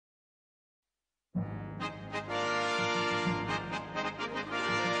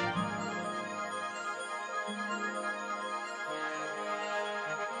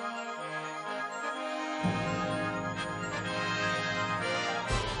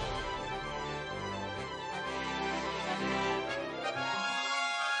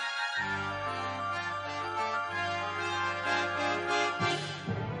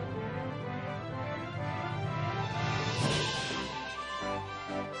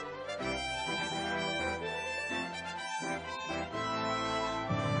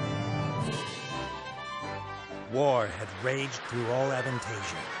War had raged through all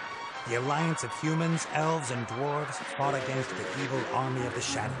Avantasia. The alliance of humans, elves, and dwarves fought against the evil army of the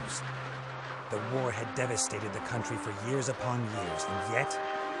Shadows. The war had devastated the country for years upon years, and yet,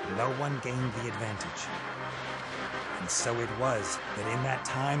 no one gained the advantage. And so it was that in that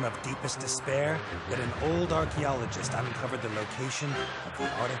time of deepest despair, that an old archaeologist uncovered the location of the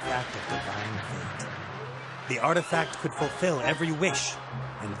artifact of divine fate. The artifact could fulfill every wish,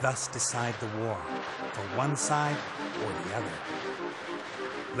 and thus decide the war, for one side or the other.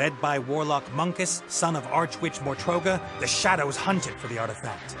 Led by Warlock Munkus, son of Archwitch Mortroga, the Shadows hunted for the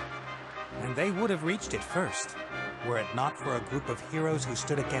artifact. And they would have reached it first, were it not for a group of heroes who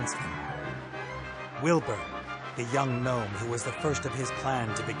stood against them. Wilbur, the young gnome who was the first of his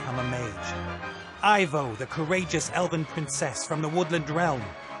clan to become a mage. Ivo, the courageous elven princess from the Woodland Realm.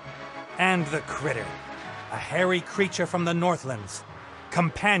 And the Critter, a hairy creature from the Northlands,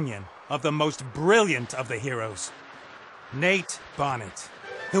 companion of the most brilliant of the heroes, Nate Bonnet,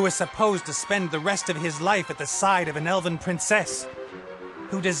 who was supposed to spend the rest of his life at the side of an elven princess,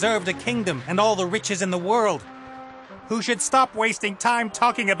 who deserved a kingdom and all the riches in the world, who should stop wasting time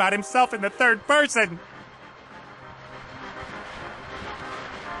talking about himself in the third person.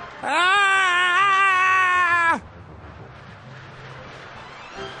 Ah!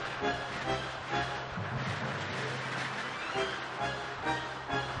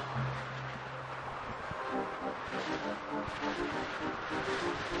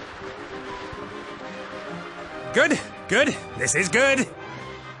 Good, good. This is good.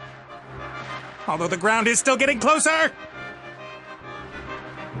 Although the ground is still getting closer.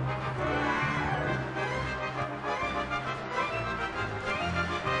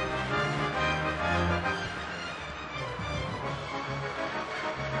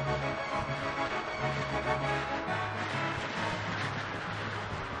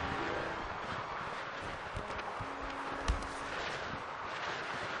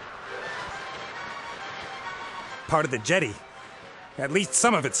 Part of the jetty. At least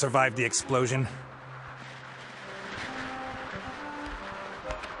some of it survived the explosion.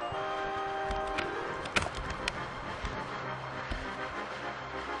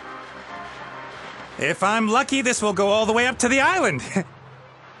 If I'm lucky, this will go all the way up to the island.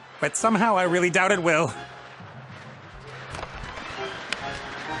 But somehow I really doubt it will.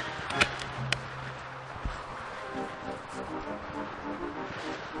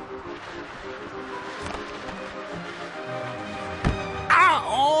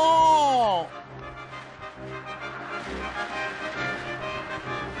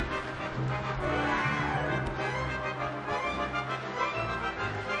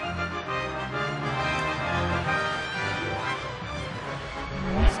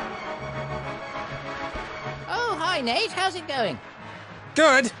 Nate, how's it going?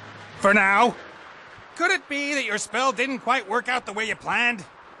 Good. For now. Could it be that your spell didn't quite work out the way you planned?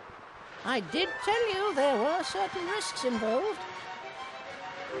 I did tell you there were certain risks involved.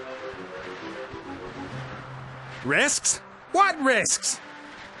 Risks? What risks?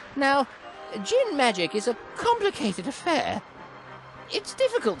 Now, Djinn magic is a complicated affair. It's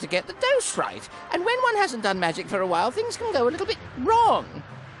difficult to get the dose right, and when one hasn't done magic for a while, things can go a little bit wrong.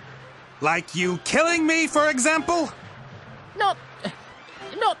 Like you killing me, for example? Not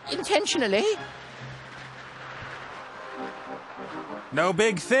intentionally. No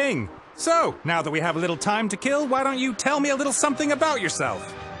big thing. So, now that we have a little time to kill, why don't you tell me a little something about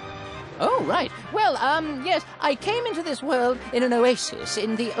yourself? Oh, right. Well, yes, I came into this world in an oasis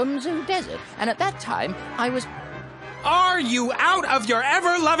in the Umzu Desert, and at that time, I was... Are you out of your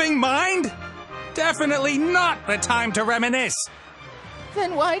ever-loving mind? Definitely not the time to reminisce.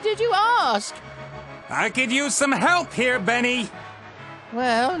 Then why did you ask? I could use some help here, Benny.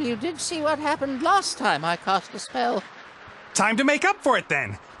 Well, you did see what happened last time I cast a spell. Time to make up for it,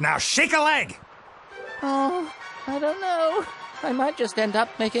 then. Now shake a leg. Oh, I don't know. I might just end up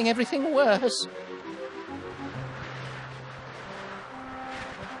making everything worse.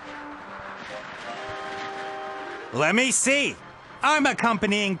 Let me see. I'm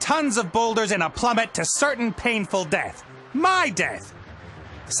accompanying tons of boulders in a plummet to certain painful death. My death.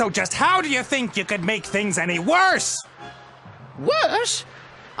 So just how do you think you could make things any worse? Worse?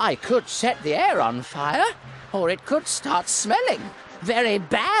 I could set the air on fire, or it could start smelling very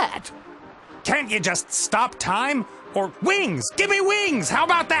bad. Can't you just stop time? Or wings! Give me wings! How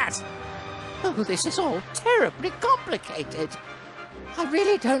about that? Oh, this is all terribly complicated. I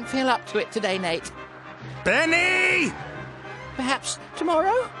really don't feel up to it today, Nate. Benny! Perhaps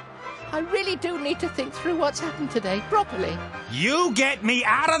tomorrow? I really do need to think through what's happened today properly. You get me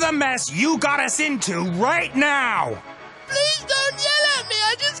out of the mess you got us into right now! Please don't yell at me!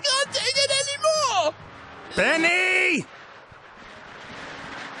 I just can't take it anymore! Benny!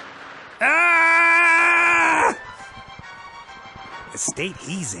 Ah! The state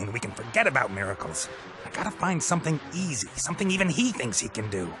he's in, we can forget about miracles. I gotta find something easy, something even he thinks he can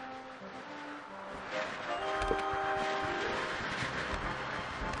do.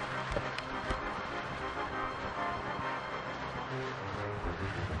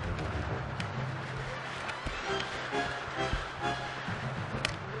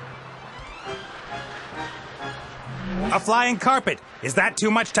 A flying carpet! Is that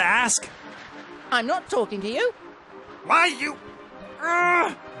too much to ask? I'm not talking to you. Why you...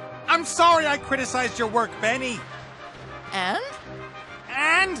 I'm sorry I criticized your work, Benny. And?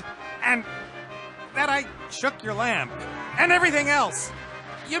 And that I shook your lamp. And everything else.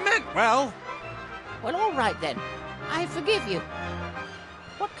 You meant well. Well, all right then. I forgive you.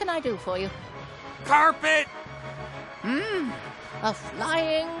 What can I do for you? Carpet! A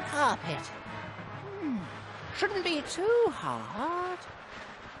flying carpet. Shouldn't be too hard.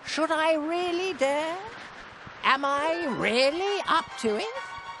 Should I really dare? Am I really up to it?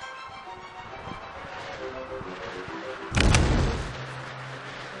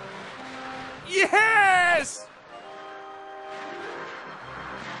 Yes!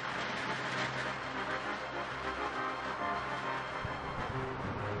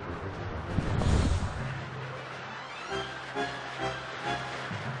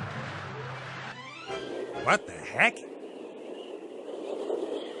 What the heck?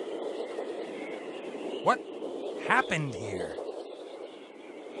 What happened here?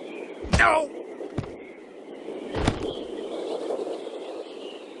 No!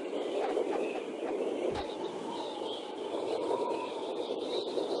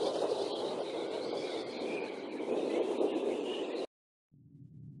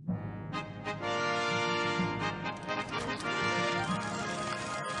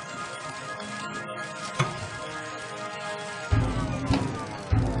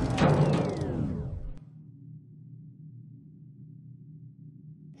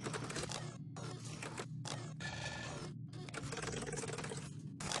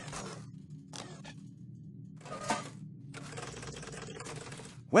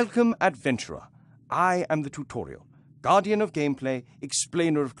 Welcome, adventurer. I am the tutorial, guardian of gameplay,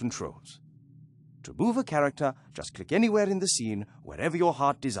 explainer of controls. To move a character, just click anywhere in the scene, wherever your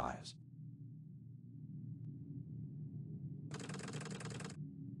heart desires.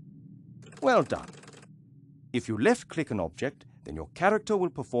 Well done. If you left-click an object, then your character will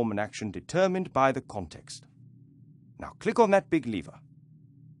perform an action determined by the context. Now click on that big lever.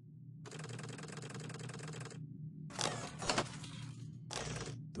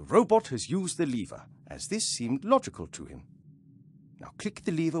 The robot has used the lever, as this seemed logical to him. Now click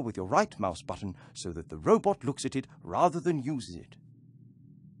the lever with your right mouse button so that the robot looks at it rather than uses it.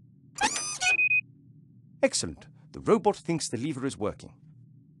 Excellent. The robot thinks the lever is working.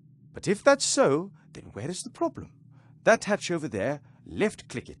 But if that's so, then where is the problem? That hatch over there,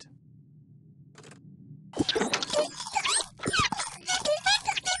 left-click it.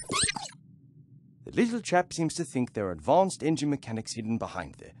 The little chap seems to think there are advanced engine mechanics hidden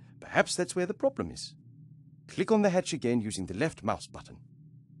behind there. Perhaps that's where the problem is. Click on the hatch again using the left mouse button.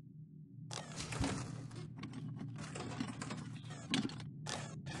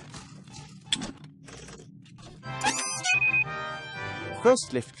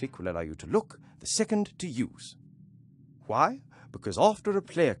 First left click will allow you to look, the second to use. Why? Because after a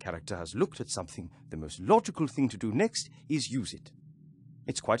player character has looked at something, the most logical thing to do next is use it.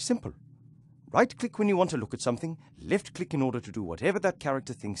 It's quite simple. Right-click when you want to look at something, left-click in order to do whatever that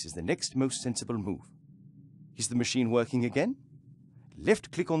character thinks is the next most sensible move. Is the machine working again?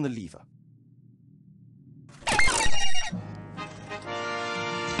 Left-click on the lever.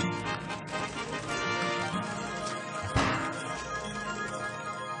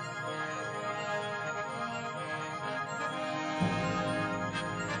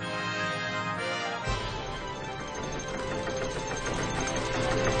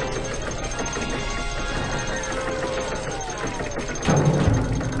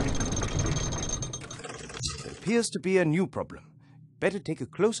 Appears to be a new problem. Better take a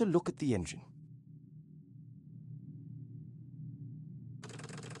closer look at the engine.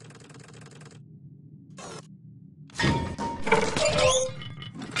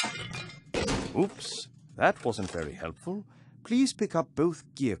 Oops, that wasn't very helpful. Please pick up both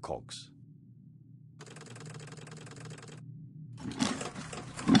gear cogs.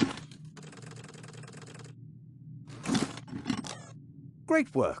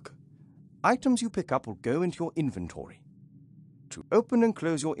 Great work. Items you pick up will go into your inventory. To open and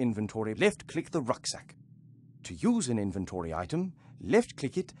close your inventory, left-click the rucksack. To use an inventory item,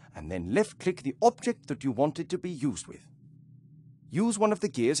 left-click it, and then left-click the object that you want it to be used with. Use one of the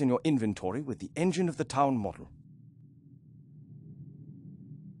gears in your inventory with the engine of the town model.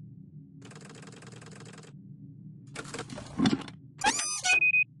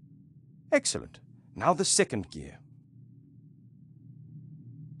 Excellent. Now the second gear.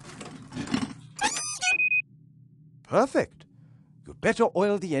 Perfect. You'd better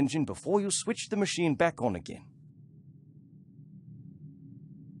oil the engine before you switch the machine back on again.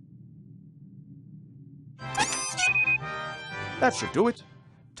 That should do it.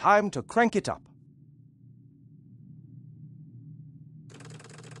 Time to crank it up.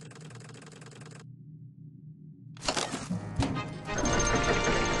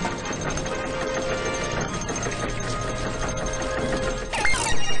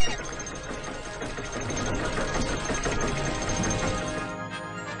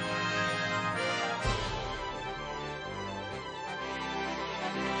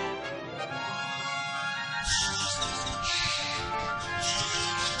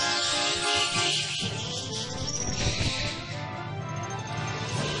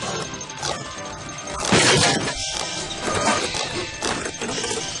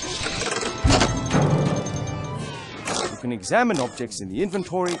 You can examine objects in the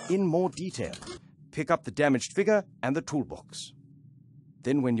inventory in more detail. Pick up the damaged figure and the toolbox.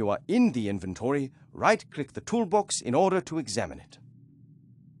 Then when you are in the inventory, right-click the toolbox in order to examine it.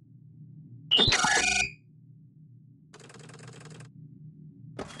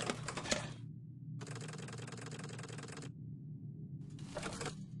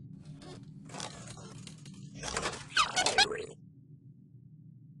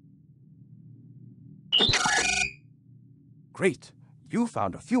 Great! You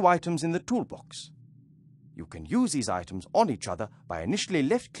found a few items in the toolbox. You can use these items on each other by initially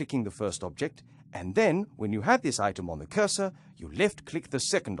left-clicking the first object, and then, when you have this item on the cursor, you left-click the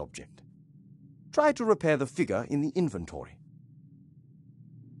second object. Try to repair the figure in the inventory.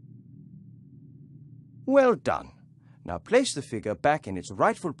 Well done. Now place the figure back in its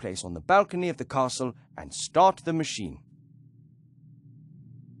rightful place on the balcony of the castle and start the machine.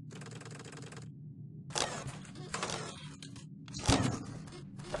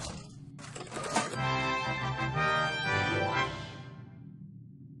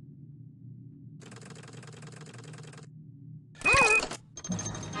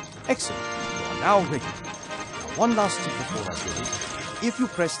 Excellent. You are now ready. One last tip before I do it. If you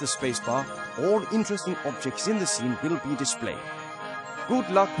press the spacebar, all interesting objects in the scene will be displayed. Good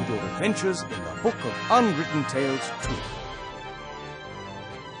luck with your adventures in the Book of Unwritten Tales 2.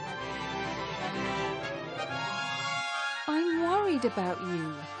 I'm worried about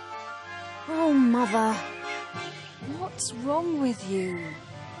you. Oh, Mother. What's wrong with you?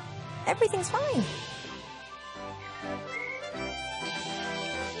 Everything's fine.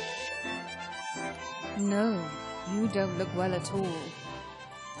 No, you don't look well at all.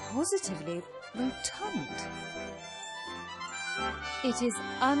 Positively rotund. It is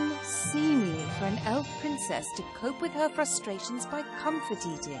unseemly for an elf princess to cope with her frustrations by comfort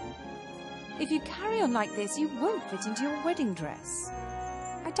eating. If you carry on like this, you won't fit into your wedding dress.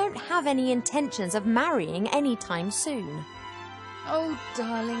 I don't have any intentions of marrying anytime soon. Oh,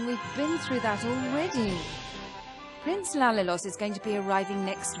 darling, we've been through that already. Prince Lalilos is going to be arriving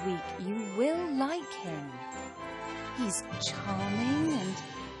next week. You will like him. He's charming and...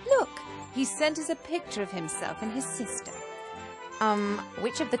 Look, he sent us a picture of himself and his sister.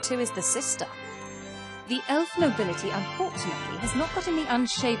 Which of the two is the sister? The elf nobility, unfortunately, has not got any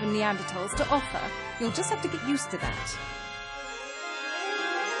unshaven Neanderthals to offer. You'll just have to get used to that.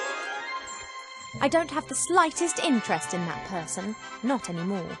 I don't have the slightest interest in that person. Not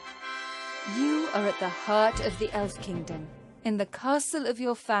anymore. You are at the heart of the Elf Kingdom, in the castle of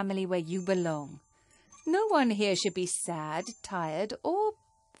your family where you belong. No one here should be sad, tired, or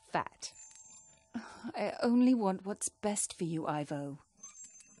fat. I only want what's best for you, Ivo.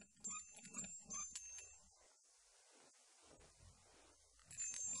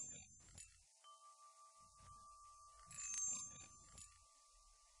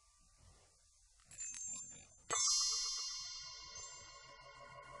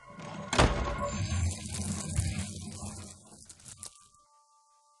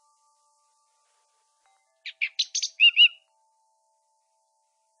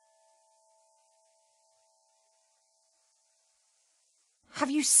 Have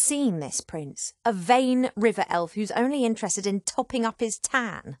you seen this, Prince? A vain river elf who's only interested in topping up his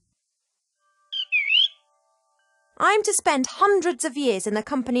tan. I'm to spend hundreds of years in the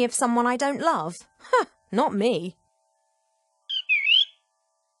company of someone I don't love? Huh, not me.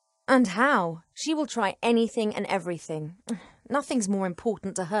 And how? She will try anything and everything. Nothing's more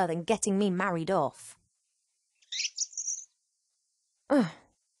important to her than getting me married off. Ugh.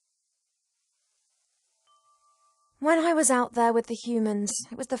 When I was out there with the humans,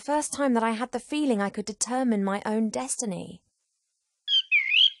 it was the first time that I had the feeling I could determine my own destiny.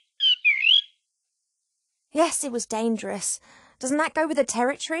 Yes, it was dangerous. Doesn't that go with the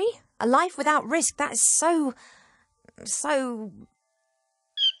territory? A life without risk, that is so...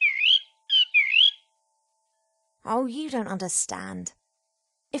 Oh, you don't understand.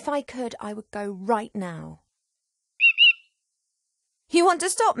 If I could, I would go right now. You want to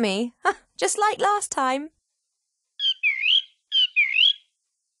stop me? Just like last time.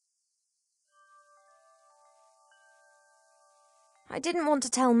 I didn't want to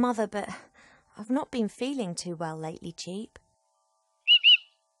tell Mother, but I've not been feeling too well lately, Cheap.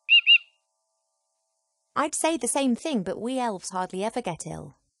 I'd say the same thing, but we elves hardly ever get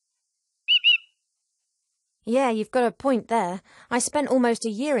ill. Yeah, you've got a point there. I spent almost a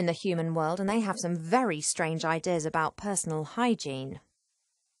year in the human world and they have some very strange ideas about personal hygiene.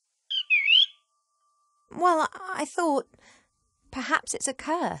 Well, I thought perhaps it's a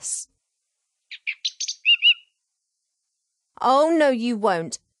curse. Oh, no, you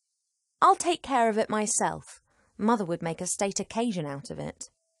won't. I'll take care of it myself. Mother would make a state occasion out of it.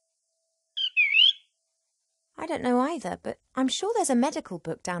 I don't know either, but I'm sure there's a medical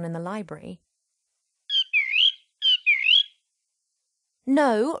book down in the library.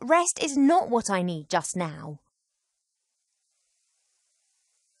 No, rest is not what I need just now.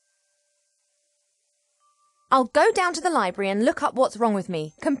 I'll go down to the library and look up what's wrong with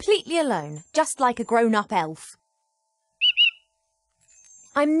me, completely alone, just like a grown-up elf.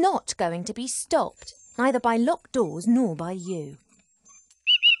 I'm not going to be stopped, neither by locked doors nor by you.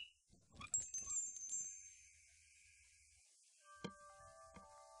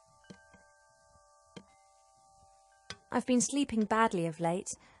 I've been sleeping badly of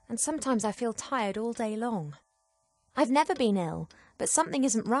late, and sometimes I feel tired all day long. I've never been ill, but something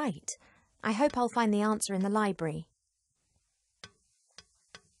isn't right. I hope I'll find the answer in the library.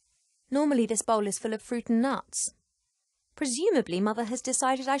 Normally this bowl is full of fruit and nuts. Presumably Mother has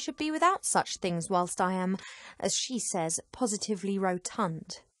decided I should be without such things whilst I am, as she says, positively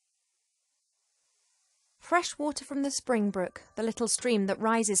rotund. Fresh water from the spring brook, the little stream that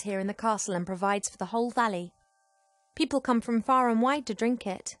rises here in the castle and provides for the whole valley. People come from far and wide to drink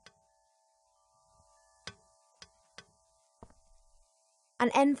it.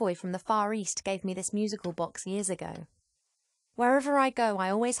 An envoy from the Far East gave me this musical box years ago. Wherever I go, I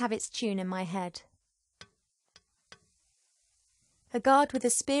always have its tune in my head. A guard with a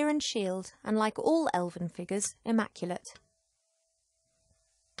spear and shield, and like all elven figures, immaculate.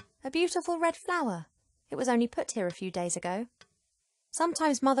 A beautiful red flower. It was only put here a few days ago.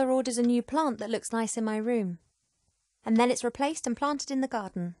 Sometimes Mother orders a new plant that looks nice in my room. And then it's replaced and planted in the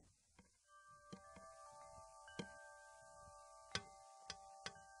garden.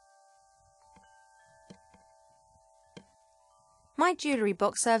 My jewellery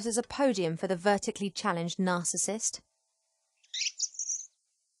box serves as a podium for the vertically challenged narcissist.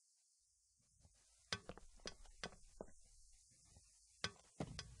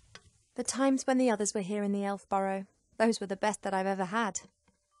 The times when the others were here in the elf burrow, those were the best that I've ever had.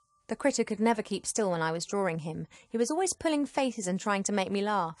 The critter could never keep still when I was drawing him. He was always pulling faces and trying to make me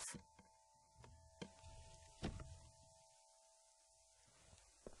laugh.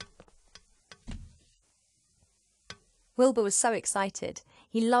 Wilbur was so excited.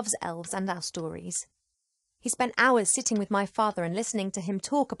 He loves elves and our stories. He spent hours sitting with my father and listening to him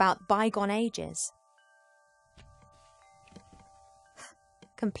talk about bygone ages.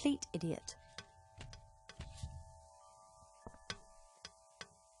 Complete idiot.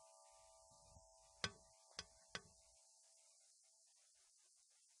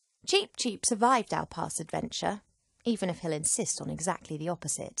 Cheap Cheap survived our past adventure, even if he'll insist on exactly the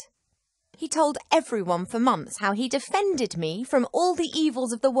opposite. He told everyone for months how he defended me from all the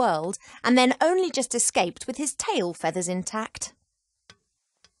evils of the world and then only just escaped with his tail feathers intact.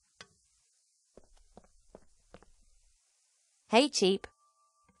 Hey, Cheap.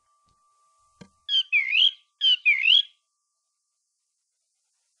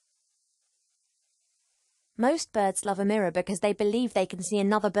 Most birds love a mirror because they believe they can see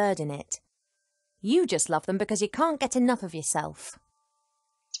another bird in it. You just love them because you can't get enough of yourself.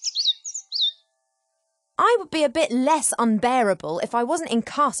 I would be a bit less unbearable if I wasn't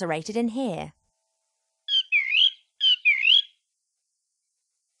incarcerated in here.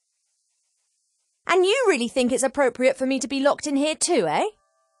 And you really think it's appropriate for me to be locked in here too, eh?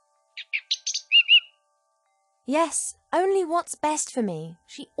 Yes, only what's best for me.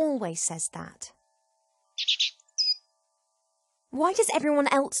 She always says that. Why does everyone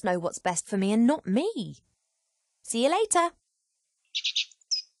else know what's best for me and not me? See you later.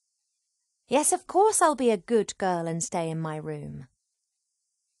 Yes, of course I'll be a good girl and stay in my room.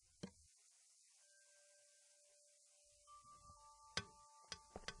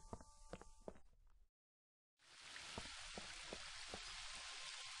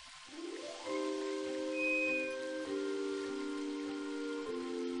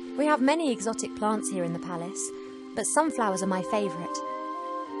 We have many exotic plants here in the palace, but sunflowers are my favourite.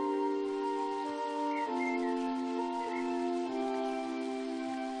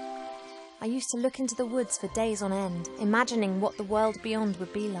 I used to look into the woods for days on end, imagining what the world beyond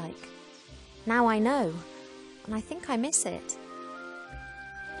would be like. Now I know, and I think I miss it.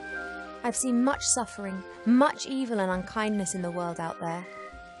 I've seen much suffering, much evil and unkindness in the world out there,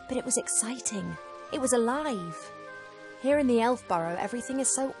 but it was exciting. It was alive. Here in the Elf Burrow, everything is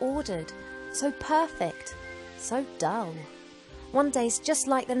so ordered, so perfect, so dull. One day's just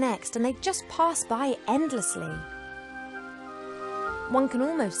like the next, and they just pass by endlessly. One can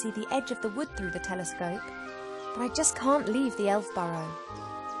almost see the edge of the wood through the telescope, but I just can't leave the Elf Burrow.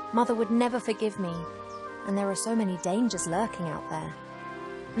 Mother would never forgive me, and there are so many dangers lurking out there.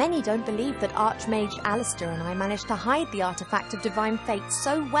 Many don't believe that Archmage Alistair and I managed to hide the artifact of divine fate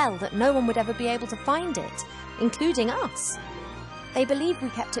so well that no one would ever be able to find it, including us. They believed we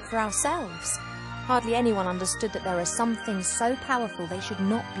kept it for ourselves. Hardly anyone understood that there are some things so powerful they should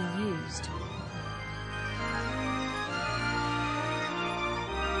not be used.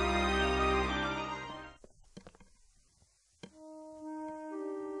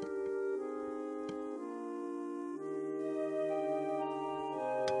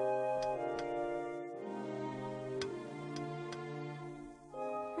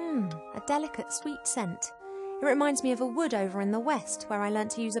 A delicate, sweet scent. It reminds me of a wood over in the west where I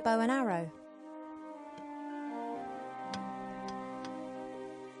learnt to use a bow and arrow.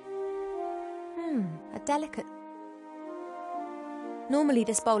 A delicate... Normally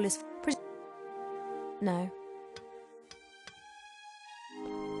this bowl is... No.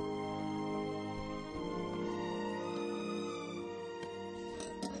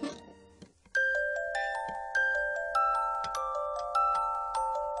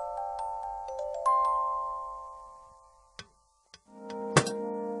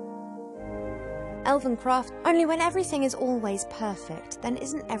 Elven craft. Only when everything is always perfect, then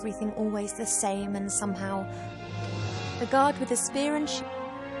isn't everything always the same and somehow... The guard with a spear and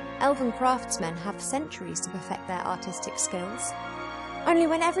Elven craftsmen have centuries to perfect their artistic skills. Only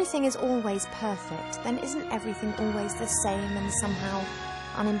when everything is always perfect, then isn't everything always the same and somehow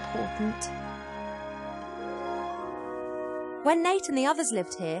unimportant. When Nate and the others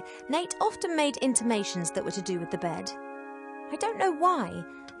lived here, Nate often made intimations that were to do with the bed. I don't know why,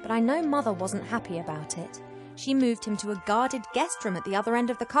 but I know Mother wasn't happy about it. She moved him to a guarded guest room at the other end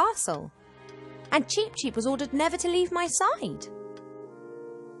of the castle. And Cheep Cheep was ordered never to leave my side.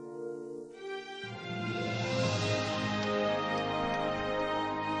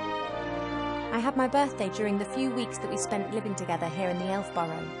 I had my birthday during the few weeks that we spent living together here in the Elf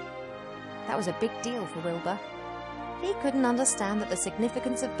Burrow. That was a big deal for Wilbur. He couldn't understand that the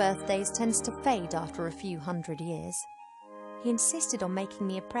significance of birthdays tends to fade after a few hundred years. He insisted on making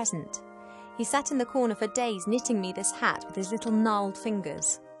me a present. He sat in the corner for days knitting me this hat with his little gnarled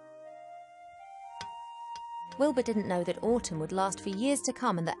fingers. Wilbur didn't know that autumn would last for years to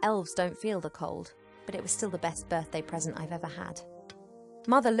come and that elves don't feel the cold, but it was still the best birthday present I've ever had.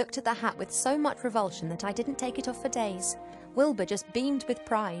 Mother looked at the hat with so much revulsion that I didn't take it off for days. Wilbur just beamed with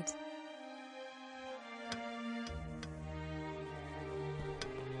pride.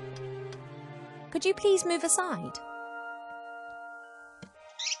 Could you please move aside?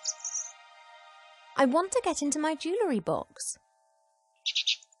 I want to get into my jewellery box.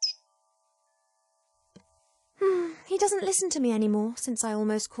 He doesn't listen to me anymore, since I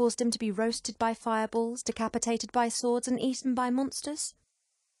almost caused him to be roasted by fireballs, decapitated by swords and eaten by monsters.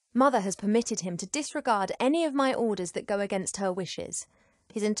 Mother has permitted him to disregard any of my orders that go against her wishes.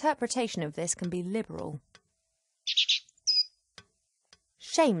 His interpretation of this can be liberal.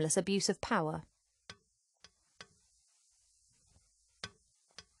 Shameless abuse of power.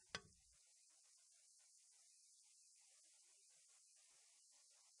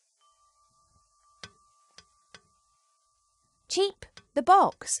 Cheep, the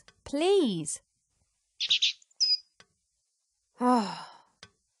box, please. Oh.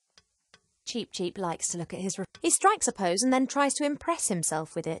 Cheep Cheep likes to look at his... He strikes a pose and then tries to impress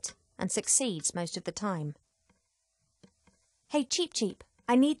himself with it, and succeeds most of the time. Hey, Cheep Cheep,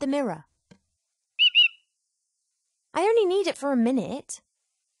 I need the mirror. I only need it for a minute.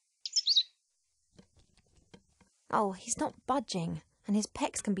 Oh, he's not budging, and his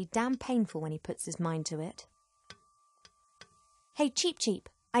pecs can be damn painful when he puts his mind to it. Hey, Cheep Cheep,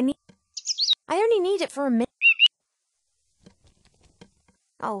 I only need it for a minute.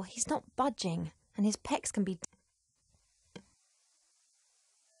 Oh, he's not budging, and his pecs can be...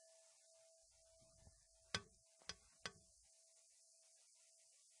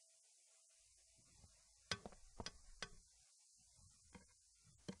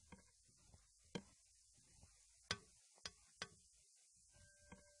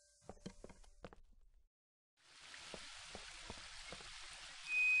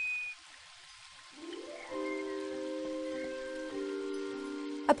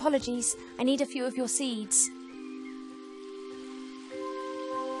 Apologies, I need a few of your seeds.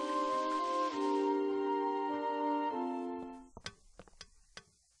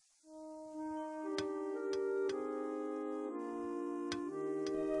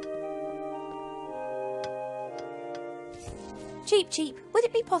 Cheep Cheep, would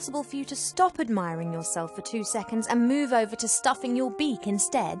it be possible for you to stop admiring yourself for 2 seconds and move over to stuffing your beak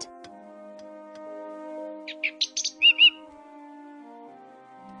instead?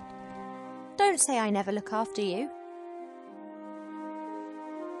 Don't say I never look after you.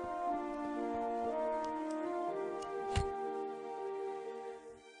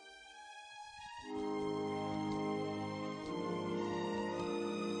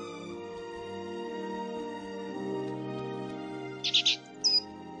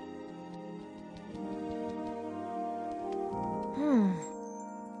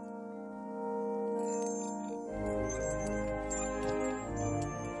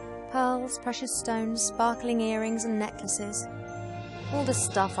 Pearls, precious stones, sparkling earrings and necklaces. All the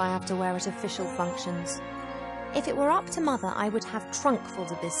stuff I have to wear at official functions. If it were up to Mother, I would have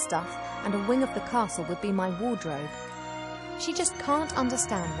trunkfuls of this stuff, and a wing of the castle would be my wardrobe. She just can't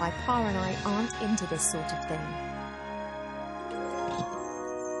understand why Pa and I aren't into this sort of thing.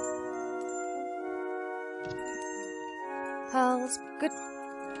 Pearls, good...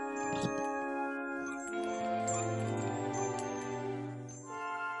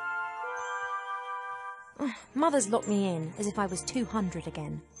 Mother's locked me in, as if I was 200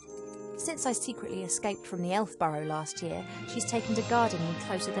 again. Since I secretly escaped from the elf burrow last year, she's taken to guarding me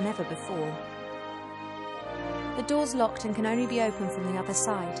closer than ever before. The door's locked and can only be opened from the other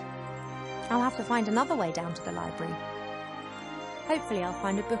side. I'll have to find another way down to the library. Hopefully I'll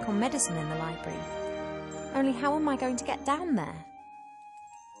find a book on medicine in the library. Only how am I going to get down there?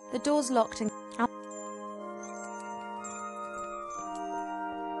 The door's locked and...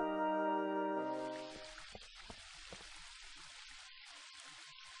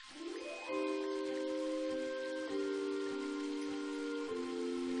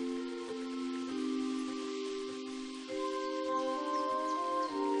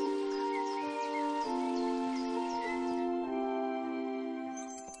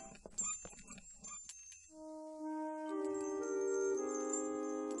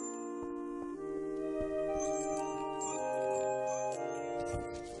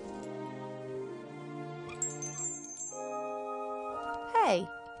 Hey,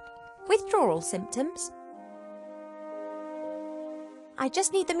 withdrawal symptoms? I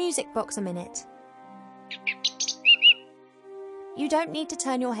just need the music box a minute. You don't need to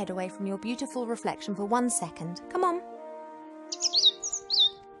turn your head away from your beautiful reflection for 1 second. Come on.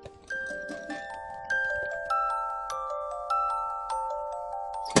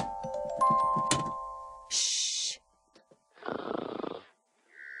 Shh.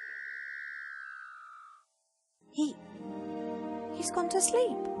 He's gone to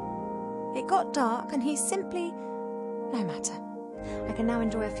sleep. It got dark and he's simply... No matter. I can now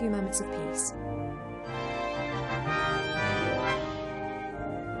enjoy a few moments of peace.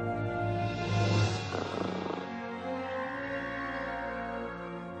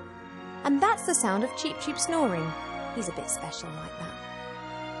 And that's the sound of Cheep Cheep snoring. He's a bit special like that.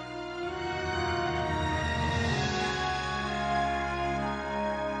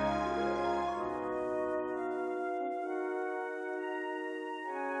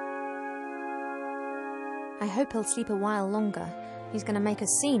 I hope he'll sleep a while longer. He's going to make a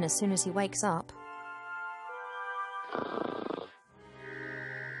scene as soon as he wakes up.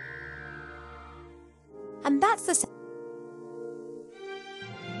 And that's the...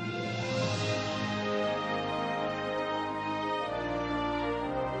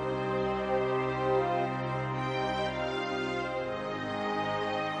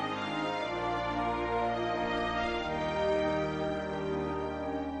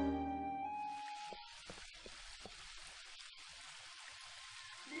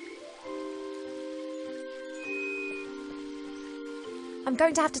 I'm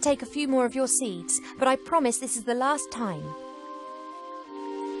going to have to take a few more of your seeds, but I promise this is the last time.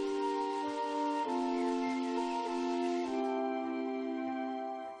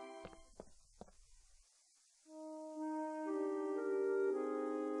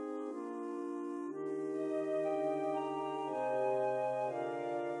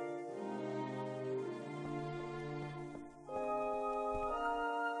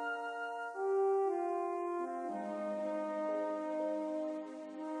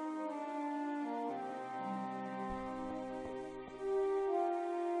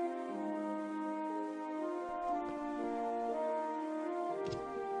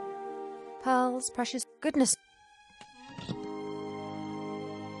 Pearls, precious goodness.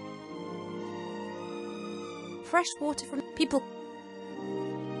 Fresh water from people.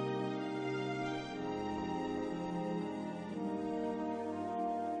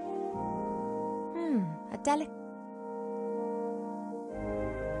 A delicate.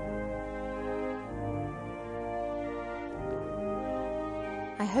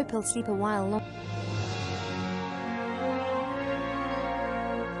 I hope he'll sleep a while longer.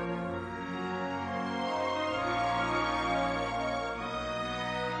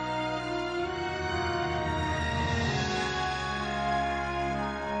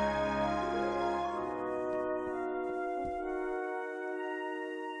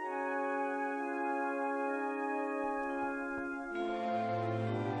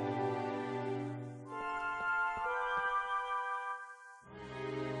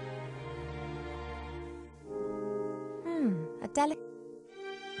 A delicate.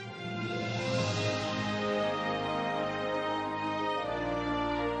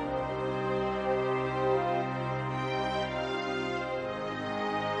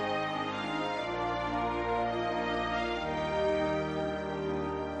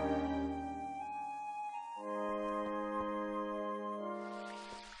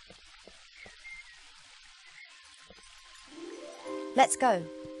 Let's go.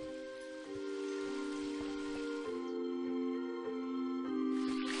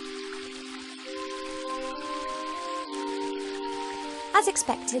 As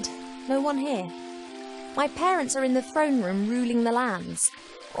expected, no one here. My parents are in the throne room ruling the lands.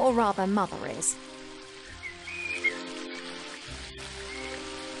 Or rather, Mother is.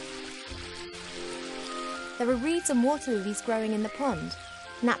 There are reeds and water lilies growing in the pond.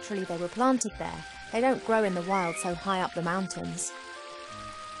 Naturally, they were planted there. They don't grow in the wild so high up the mountains.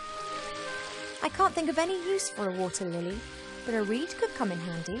 I can't think of any use for a water lily, but a reed could come in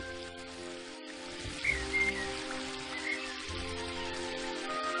handy.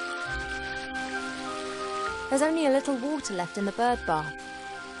 There's only a little water left in the bird bath.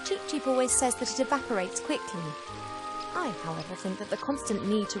 Cheep Cheep always says that it evaporates quickly. I, however, think that the constant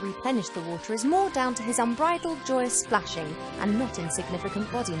need to replenish the water is more down to his unbridled joyous splashing and not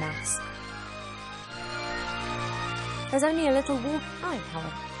insignificant body mass. There's only a little water. I,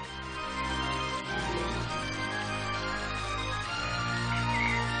 however.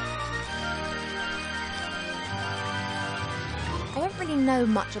 I don't really know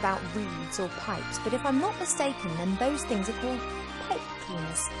much about reeds or pipes, but if I'm not mistaken, then those things are called pipe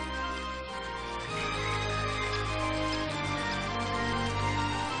cleaners.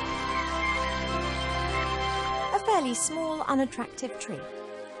 A fairly small, unattractive tree.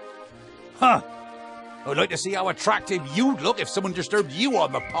 Huh. I'd like to see how attractive you'd look if someone disturbed you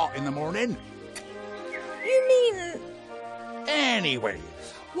on the pot in the morning. You mean... Anyway,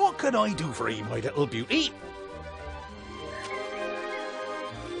 what can I do for you, my little beauty?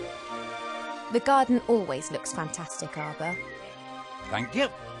 The garden always looks fantastic, Arbor. Thank you.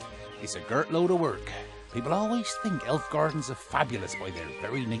 It's a girt load of work. People always think elf gardens are fabulous by their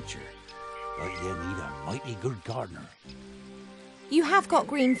very nature. But you need a mighty good gardener. You have got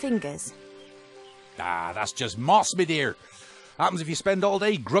green fingers. Ah, that's just moss, my dear. Happens if you spend all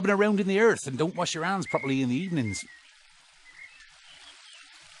day grubbing around in the earth and don't wash your hands properly in the evenings.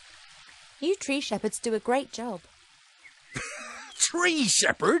 You tree shepherds do a great job. Tree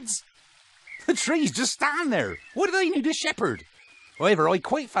shepherds? The trees just stand there. What do they need a shepherd? However, I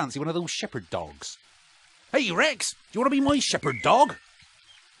quite fancy one of those shepherd dogs. Hey, Rex, do you want to be my shepherd dog?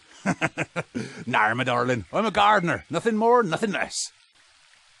 Nah, my darling. I'm a gardener. Nothing more, nothing less.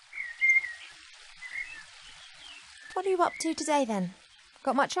 What are you up to today, then?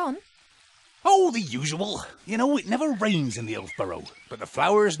 Got much on? Oh, the usual. You know, it never rains in the Elf Burrow, but the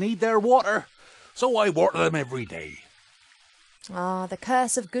flowers need their water, so I water them every day. Ah, the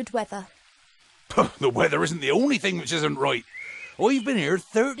curse of good weather. The weather isn't the only thing which isn't right. I've been here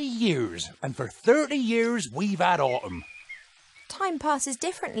 30 years, and for 30 years we've had autumn. Time passes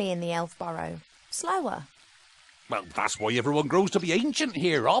differently in the Elf Burrow. Slower. Well, that's why everyone grows to be ancient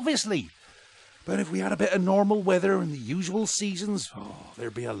here, obviously. But if we had a bit of normal weather and the usual seasons,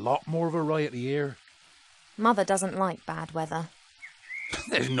 there'd be a lot more variety here. Mother doesn't like bad weather.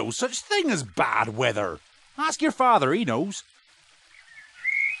 There's no such thing as bad weather. Ask your father, he knows.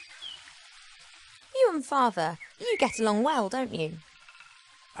 You and Father, you get along well, don't you?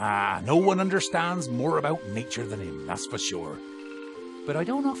 No one understands more about nature than him, that's for sure. But I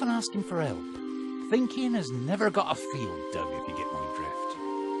don't often ask him for help. Thinking has never got a field dug, if you get my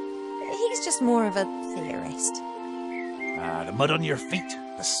drift. He's just more of a theorist. The mud on your feet,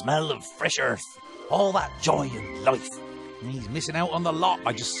 the smell of fresh earth, all that joy and life. He's missing out on the lot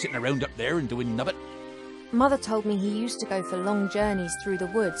by just sitting around up there and doing nothing. Mother told me he used to go for long journeys through the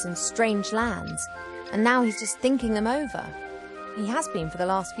woods and strange lands, and now he's just thinking them over. He has been for the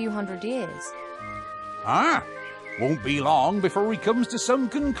last few 100 years. Won't be long before he comes to some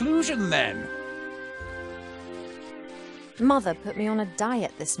conclusion then. Mother put me on a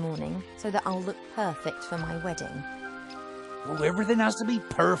diet this morning so that I'll look perfect for my wedding. Oh, everything has to be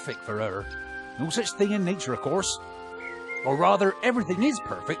perfect for her. No such thing in nature, of course. Or rather, everything is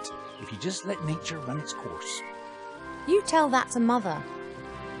perfect if you just let nature run its course. You tell that to Mother.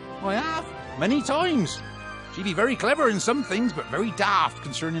 I have, many times. She'd be very clever in some things, but very daft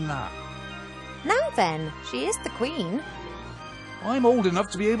concerning that. Now then, she is the Queen. I'm old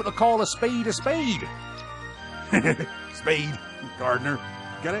enough to be able to call a spade a spade. Spade, gardener.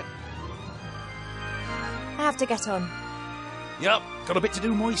 Get it? I have to get on. Yup, got a bit to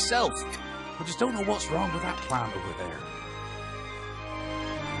do myself. I just don't know what's wrong with that plant over there.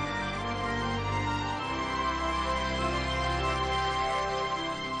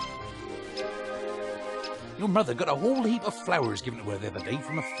 Your mother got a whole heap of flowers given to her the other day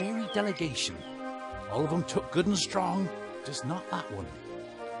from a fairy delegation. All of them took good and strong, just not that one.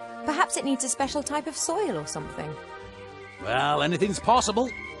 Perhaps it needs a special type of soil or something. Well, anything's possible.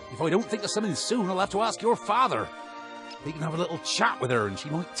 If I don't think of something soon, I'll have to ask your father. He can have a little chat with her and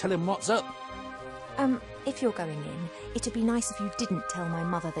she might tell him what's up. If you're going in, it'd be nice if you didn't tell my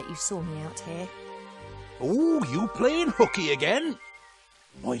mother that you saw me out here. Oh, you playing hooky again?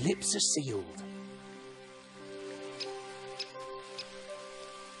 My lips are sealed.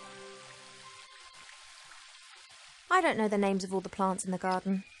 I don't know the names of all the plants in the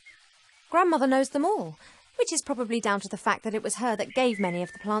garden. Grandmother knows them all, which is probably down to the fact that it was her that gave many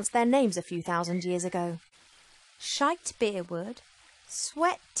of the plants their names a few thousand years ago. Shite beerwood,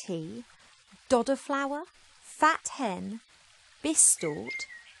 sweat tea, dodder flower, fat hen, bistort,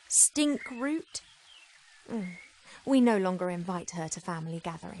 stink root. We no longer invite her to family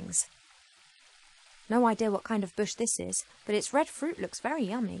gatherings. No idea what kind of bush this is, but its red fruit looks very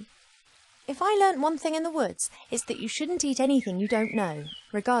yummy. If I learnt one thing in the woods, it's that you shouldn't eat anything you don't know,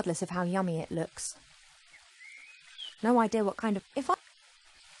 regardless of how yummy it looks. No idea what kind of...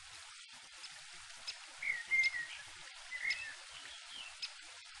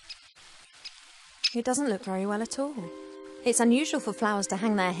 It doesn't look very well at all. It's unusual for flowers to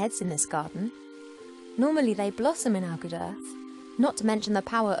hang their heads in this garden. Normally they blossom in our good earth, not to mention the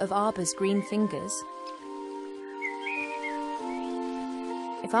power of Arbor's green fingers.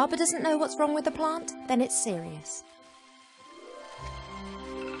 If Arbor doesn't know what's wrong with the plant, then it's serious.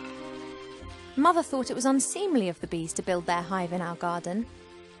 Mother thought it was unseemly of the bees to build their hive in our garden.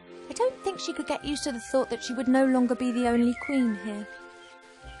 I don't think she could get used to the thought that she would no longer be the only queen here.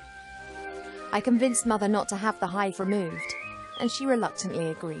 I convinced Mother not to have the hive removed, and she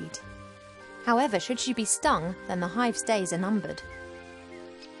reluctantly agreed. However, should she be stung, then the hive's days are numbered.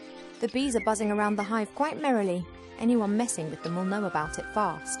 The bees are buzzing around the hive quite merrily. Anyone messing with them will know about it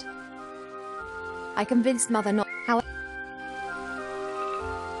fast. I convinced Mother not... However,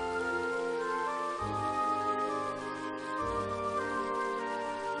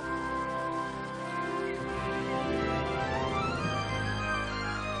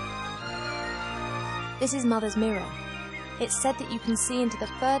 this is Mother's mirror. It's said that you can see into the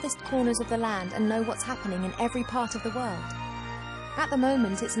furthest corners of the land and know what's happening in every part of the world. At the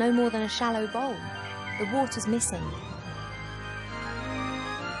moment, it's no more than a shallow bowl. The water's missing.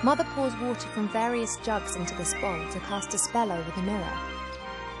 Mother pours water from various jugs into this bowl to cast a spell over the mirror.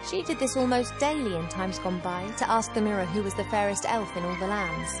 She did this almost daily in times gone by to ask the mirror who was the fairest elf in all the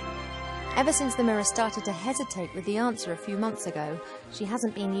lands. Ever since the mirror started to hesitate with the answer a few months ago, she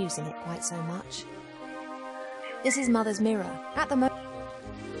hasn't been using it quite so much. This is Mother's mirror. At the moment,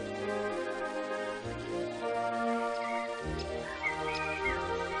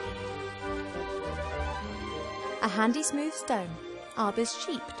 a handy smooth stone, Arbor's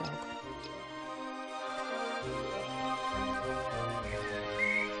sheepdog.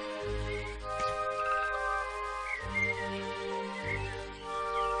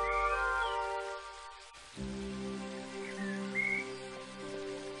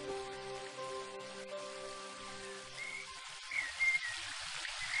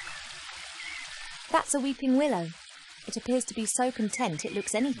 That's a weeping willow. It appears to be so content it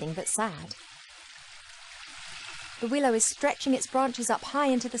looks anything but sad. The willow is stretching its branches up high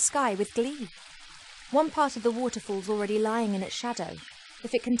into the sky with glee. One part of the waterfall's already lying in its shadow.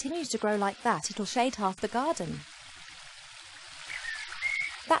 If it continues to grow like that, it'll shade half the garden.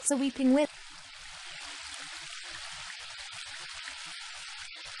 That's a weeping willow.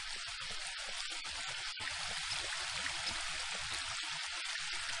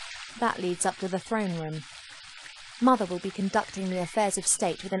 That leads up to the throne room. Mother will be conducting the affairs of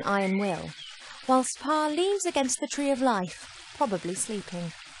state with an iron will, whilst Pa leans against the tree of life, probably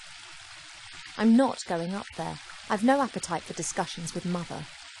sleeping. I'm not going up there. I've no appetite for discussions with Mother.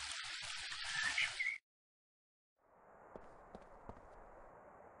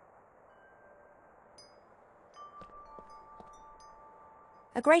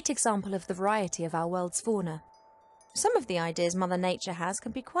 A great example of the variety of our world's fauna. Some of the ideas Mother Nature has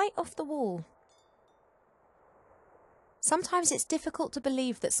can be quite off the wall. Sometimes it's difficult to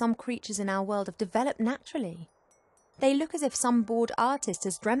believe that some creatures in our world have developed naturally. They look as if some bored artist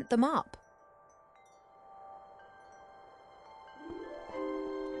has dreamt them up.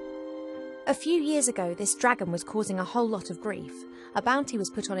 A few years ago, this dragon was causing a whole lot of grief. A bounty was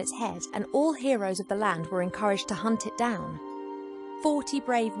put on its head, and all heroes of the land were encouraged to hunt it down. 40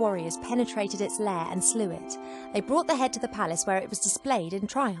 brave warriors penetrated its lair and slew it. They brought the head to the palace where it was displayed in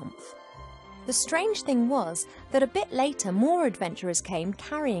triumph. The strange thing was that a bit later more adventurers came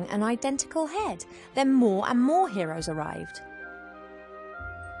carrying an identical head. Then more and more heroes arrived.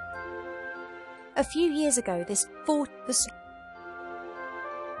 A few years ago,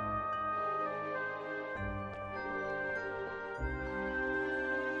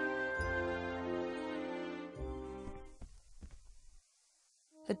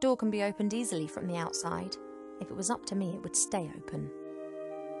 The door can be opened easily from the outside. If it was up to me, it would stay open.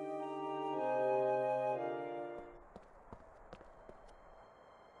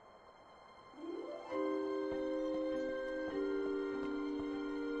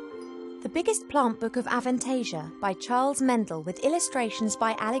 The Biggest Plant Book of Avantasia by Charles Mendel with illustrations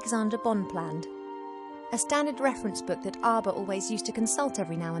by Alexander Bonpland. A standard reference book that Arber always used to consult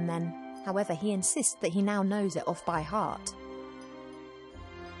every now and then. However, he insists that he now knows it off by heart.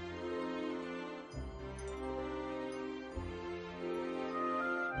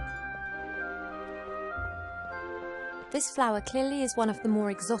 This flower clearly is one of the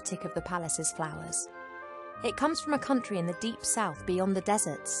more exotic of the palace's flowers. It comes from a country in the deep south beyond the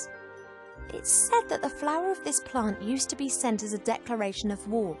deserts. It's said that the flower of this plant used to be sent as a declaration of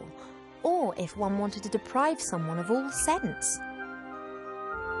war, or if one wanted to deprive someone of all sense.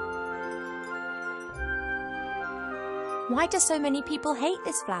 Why do so many people hate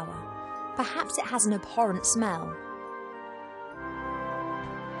this flower? Perhaps it has an abhorrent smell.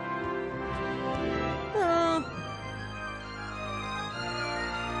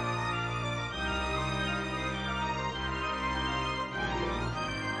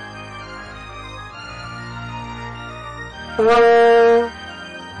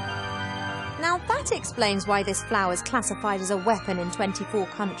 Now that explains why this flower is classified as a weapon in 24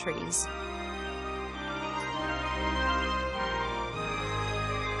 countries.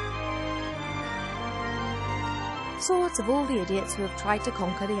 Swords of all the idiots who have tried to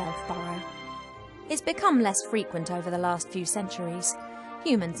conquer the elf burrow. It's become less frequent over the last few centuries.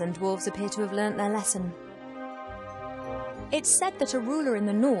 Humans and dwarves appear to have learnt their lesson. It's said that a ruler in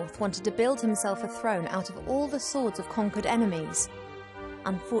the north wanted to build himself a throne out of all the swords of conquered enemies.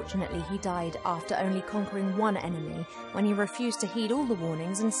 Unfortunately, he died after only conquering one enemy, when he refused to heed all the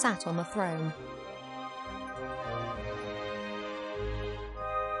warnings and sat on the throne.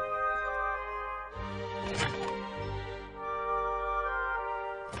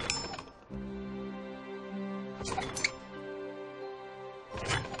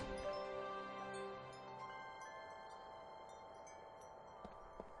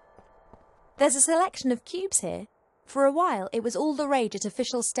 There's a selection of cubes here. For a while, it was all the rage at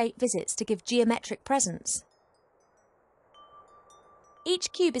official state visits to give geometric presents.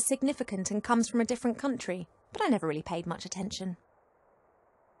 Each cube is significant and comes from a different country, but I never really paid much attention.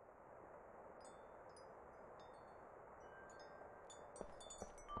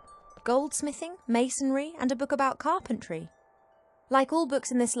 Goldsmithing, masonry, and a book about carpentry. Like all books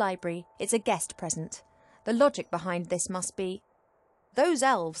in this library, it's a guest present. The logic behind this must be, those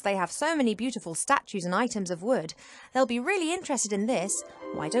elves, they have so many beautiful statues and items of wood. They'll be really interested in this.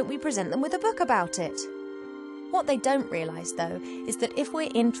 Why don't we present them with a book about it? What they don't realise, though, is that if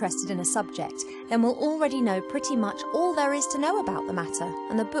we're interested in a subject, then we'll already know pretty much all there is to know about the matter,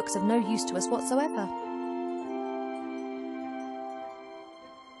 and the book's of no use to us whatsoever.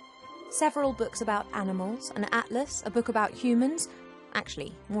 several books about animals, an atlas, a book about humans,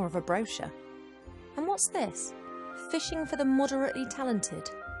 actually, more of a brochure. And what's this? Fishing for the moderately talented.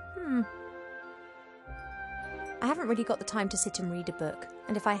 I haven't really got the time to sit and read a book,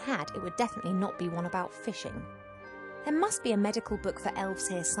 and if I had, it would definitely not be one about fishing. There must be a medical book for elves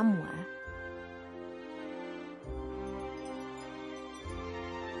here somewhere.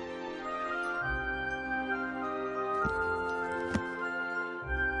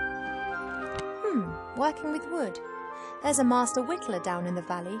 Working with wood. There's a master whittler down in the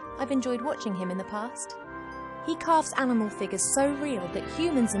valley. I've enjoyed watching him in the past. He carves animal figures so real that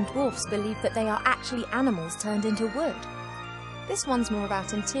humans and dwarfs believe that they are actually animals turned into wood. This one's more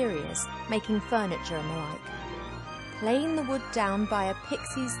about interiors, making furniture and the like. Plane the wood down by a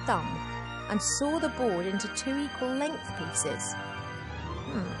pixie's thumb and saw the board into 2 equal length pieces.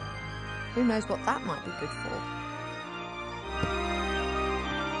 Who knows what that might be good for?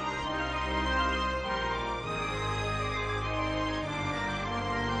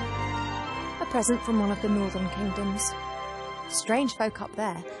 Present from one of the northern kingdoms. Strange folk up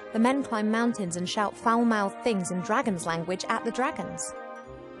there. The men climb mountains and shout foul-mouthed things in dragon's language at the dragons.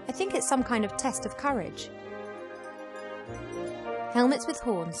 I think it's some kind of test of courage. Helmets with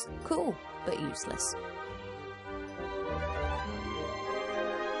horns. Cool, but useless.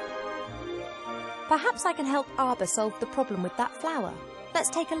 Perhaps I can help Arbor solve the problem with that flower. Let's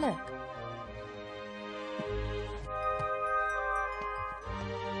take a look.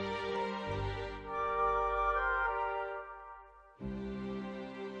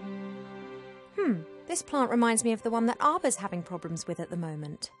 This plant reminds me of the one that Arbor's having problems with at the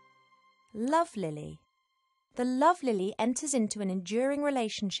moment. Love lily. The love lily enters into an enduring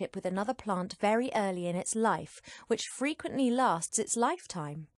relationship with another plant very early in its life, which frequently lasts its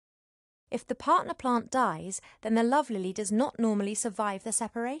lifetime. If the partner plant dies, then the love lily does not normally survive the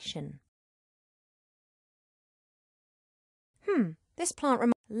separation. This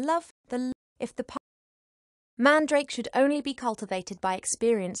plant Mandrake should only be cultivated by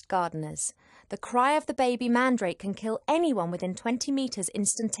experienced gardeners. The cry of the baby mandrake can kill anyone within 20 metres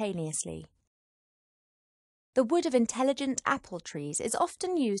instantaneously. The wood of intelligent apple trees is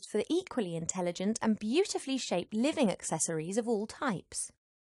often used for equally intelligent and beautifully shaped living accessories of all types.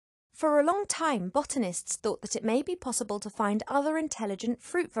 For a long time, botanists thought that it may be possible to find other intelligent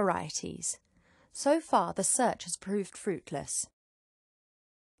fruit varieties. So far, the search has proved fruitless.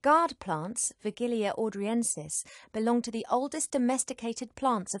 Gourd plants, Vigilia audriensis, belong to the oldest domesticated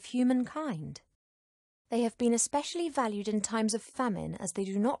plants of humankind. They have been especially valued in times of famine as they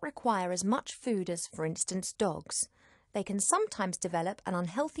do not require as much food as, for instance, dogs. They can sometimes develop an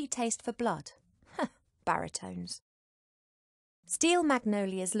unhealthy taste for blood. Baritones. Steel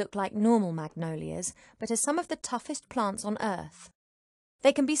magnolias look like normal magnolias, but are some of the toughest plants on earth.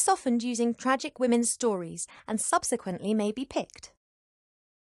 They can be softened using tragic women's stories and subsequently may be picked.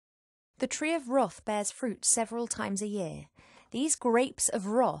 The tree of wrath bears fruit several times a year. These grapes of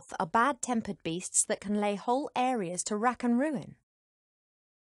wrath are bad-tempered beasts that can lay whole areas to rack and ruin.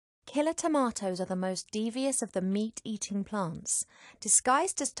 Killer tomatoes are the most devious of the meat-eating plants.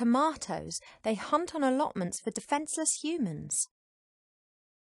 Disguised as tomatoes, they hunt on allotments for defenceless humans.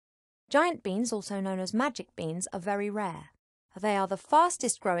 Giant beans, also known as magic beans, are very rare. They are the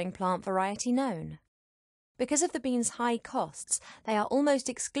fastest-growing plant variety known. Because of the beans' high costs, they are almost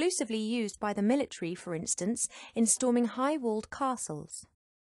exclusively used by the military, for instance, in storming high-walled castles.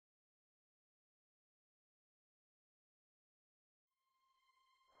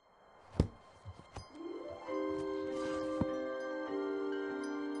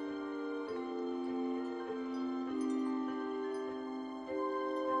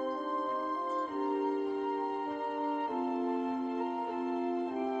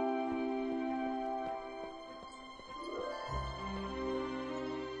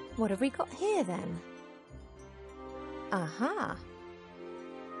 What have we got here, then? Aha!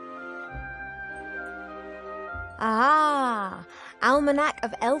 Ah! Almanac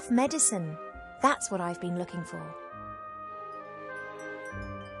of Elf Medicine. That's what I've been looking for.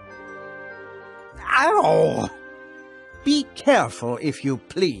 Ow! Be careful, if you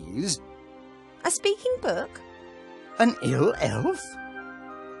please. A speaking book? An ill elf?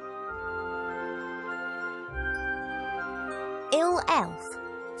 Ill elf?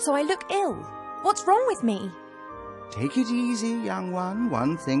 So I look ill. What's wrong with me? Take it easy, young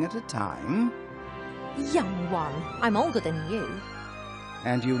one thing at a time. Young one? I'm older than you.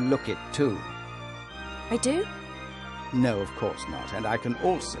 And you look it too. I do? No, of course not, and I can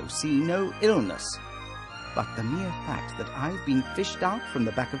also see no illness. But the mere fact that I've been fished out from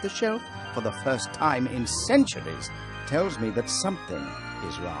the back of the shelf for the first time in centuries tells me that something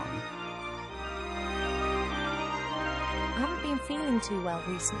is wrong. feeling too well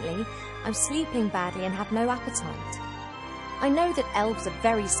recently. I'm sleeping badly and have no appetite. I know that elves are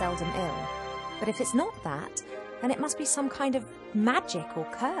very seldom ill, but if it's not that, then it must be some kind of magic or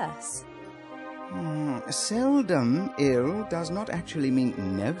curse. Seldom ill does not actually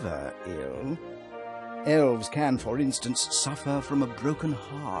mean never ill. Elves can, for instance, suffer from a broken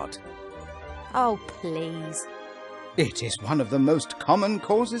heart. Oh, please. It is one of the most common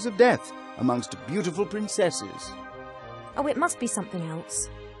causes of death amongst beautiful princesses. Oh, it must be something else.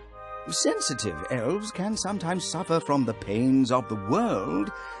 Sensitive elves can sometimes suffer from the pains of the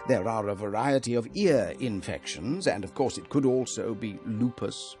world. There are a variety of ear infections, and of course it could also be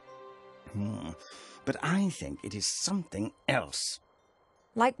lupus. But I think it is something else.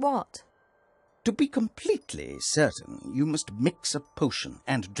 Like what? To be completely certain, you must mix a potion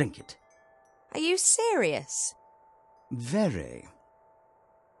and drink it. Are you serious? Very.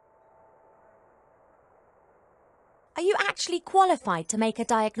 Are you actually qualified to make a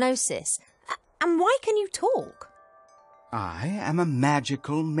diagnosis? And why can you talk? I am a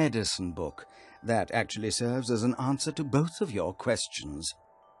magical medicine book. That actually serves as an answer to both of your questions.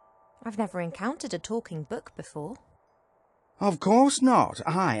 I've never encountered a talking book before. Of course not.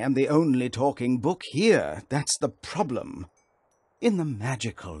 I am the only talking book here. That's the problem. In the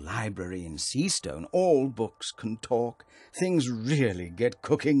magical library in Seastone, all books can talk. Things really get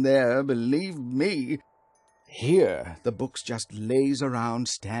cooking there, believe me. Here, the books just laze around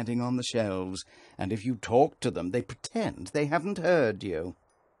standing on the shelves, and if you talk to them, they pretend they haven't heard you.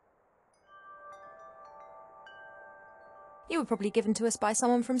 You were probably given to us by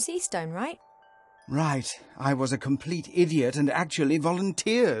someone from Seastone, right? Right. I was a complete idiot and actually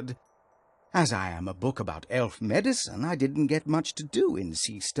volunteered. As I am a book about elf medicine, I didn't get much to do in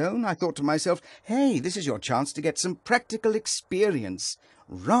Seastone. I thought to myself, hey, this is your chance to get some practical experience.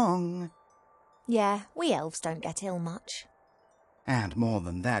 Wrong. Yeah, we elves don't get ill much. And more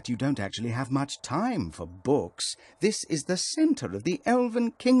than that, you don't actually have much time for books. This is the centre of the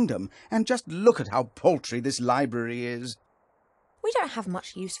elven kingdom, and just look at how paltry this library is. We don't have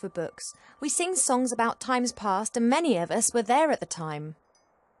much use for books. We sing songs about times past, and many of us were there at the time.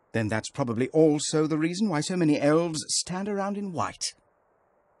 Then that's probably also the reason why so many elves stand around in white.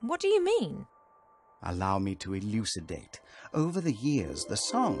 What do you mean? Allow me to elucidate. Over the years, the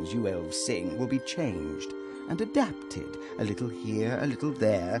songs you elves sing will be changed and adapted, a little here, a little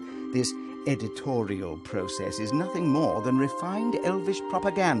there. This editorial process is nothing more than refined elvish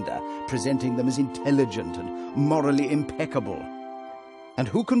propaganda, presenting them as intelligent and morally impeccable. And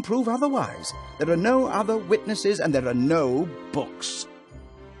who can prove otherwise? There are no other witnesses and there are no books.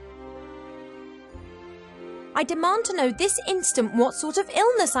 I demand to know this instant what sort of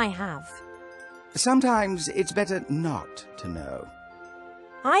illness I have. Sometimes it's better not to know.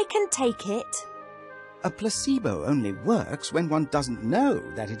 I can take it. A placebo only works when one doesn't know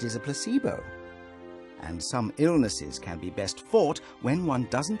that it is a placebo. And some illnesses can be best fought when one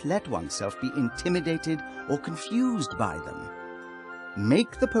doesn't let oneself be intimidated or confused by them.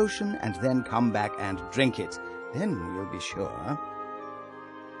 Make the potion and then come back and drink it. Then you'll be sure.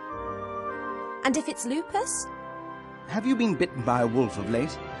 And if it's lupus? Have you been bitten by a wolf of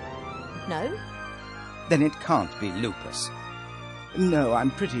late? No. Then it can't be lupus. No,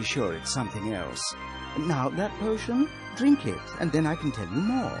 I'm pretty sure it's something else. Now, that potion, drink it, and then I can tell you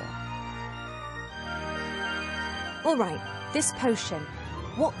more. All right, this potion,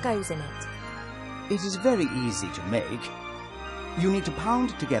 what goes in it? It is very easy to make. You need to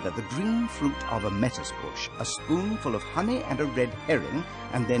pound together the green fruit of a metis bush, a spoonful of honey and a red herring,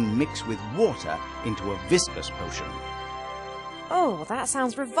 and then mix with water into a viscous potion. Oh, that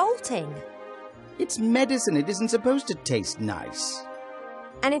sounds revolting. It's medicine. It isn't supposed to taste nice.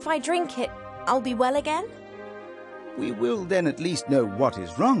 And if I drink it, I'll be well again? We will then at least know what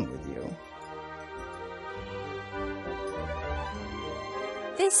is wrong with you.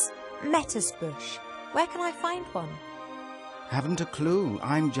 This metis bush, where can I find one? Haven't a clue.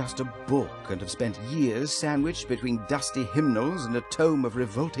 I'm just a book and have spent years sandwiched between dusty hymnals and a tome of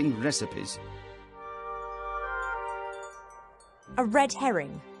revolting recipes. A red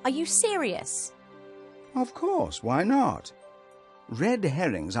herring? Are you serious? Of course, why not? Red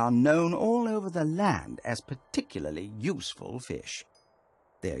herrings are known all over the land as particularly useful fish.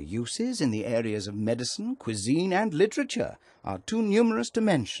 Their uses in the areas of medicine, cuisine, and literature are too numerous to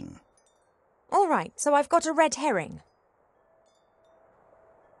mention. All right, so I've got a red herring.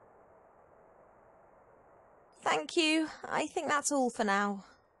 Thank you. I think that's all for now.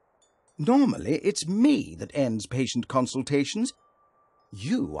 Normally, it's me that ends patient consultations.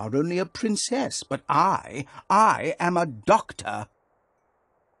 You are only a princess, but I am a doctor.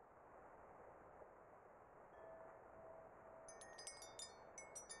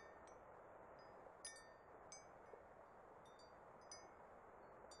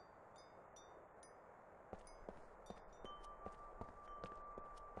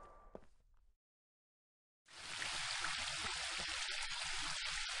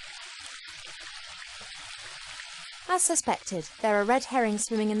 As suspected, there are red herrings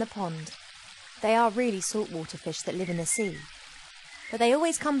swimming in the pond. They are really saltwater fish that live in the sea. But they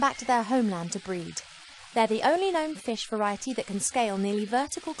always come back to their homeland to breed. They're the only known fish variety that can scale nearly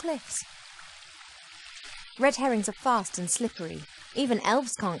vertical cliffs. Red herrings are fast and slippery. Even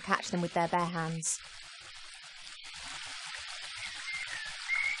elves can't catch them with their bare hands.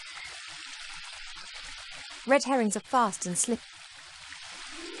 Red herrings are fast and slippery.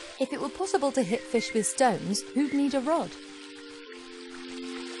 If it were possible to hit fish with stones, who'd need a rod?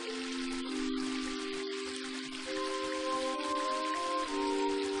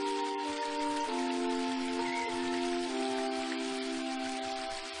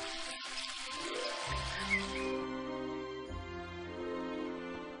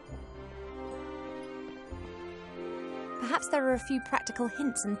 Perhaps there are a few practical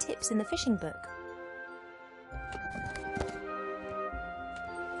hints and tips in the fishing book.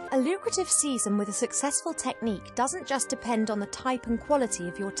 A lucrative season with a successful technique doesn't just depend on the type and quality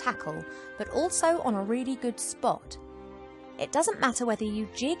of your tackle, but also on a really good spot. It doesn't matter whether you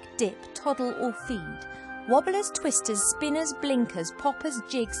jig, dip, toddle or feed. Wobblers, twisters, spinners, blinkers, poppers,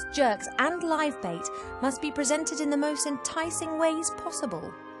 jigs, jerks and live bait must be presented in the most enticing ways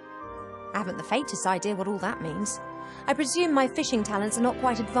possible. I haven't the faintest idea what all that means. I presume my fishing talents are not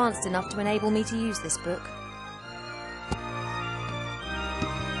quite advanced enough to enable me to use this book.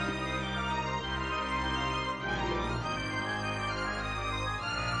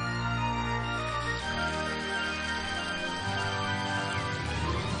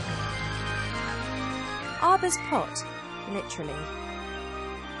 Arbor's pot, literally.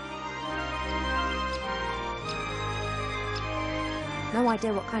 No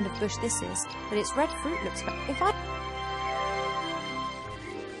idea what kind of bush this is, but its red fruit looks like. If I...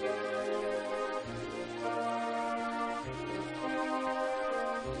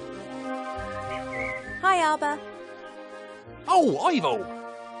 Hi, Arbor. Oh, Ivo!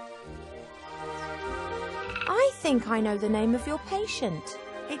 I think I know the name of your patient.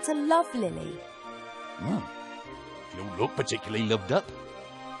 It's a love lily. You don't look particularly loved up.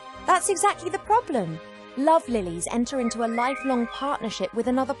 That's exactly the problem. Love lilies enter into a lifelong partnership with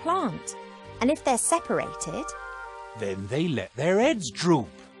another plant. And if they're separated... Then they let their heads droop.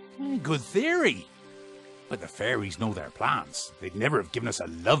 Good theory. But the fairies know their plants. They'd never have given us a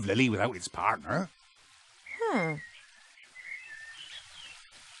love lily without its partner.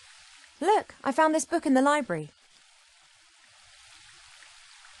 Look, I found this book in the library.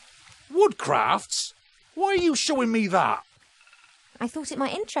 Woodcrafts? Why are you showing me that? I thought it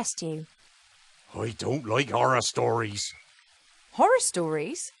might interest you. I don't like horror stories. Horror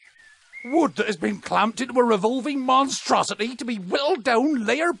stories? Wood that has been clamped into a revolving monstrosity to be whittled down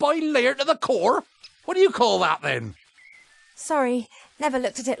layer by layer to the core? What do you call that then? Sorry, never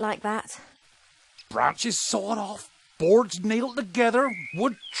looked at it like that. Branches sawed off, boards nailed together,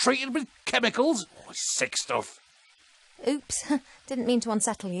 wood treated with chemicals. Sick stuff. Oops, didn't mean to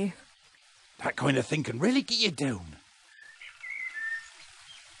unsettle you. That kind of thing can really get you down.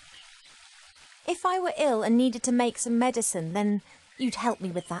 If I were ill and needed to make some medicine, then you'd help me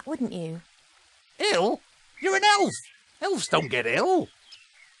with that, wouldn't you? Ill? You're an elf. Elves don't get ill.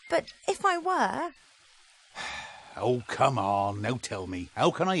 But if I were... Oh, come on. Now tell me.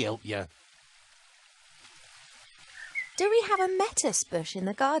 How can I help you? Do we have a lettuce bush in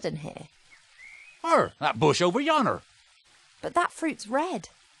the garden here? That bush over yonder. But that fruit's red.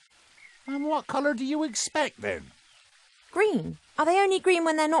 And what colour do you expect then? Green. Are they only green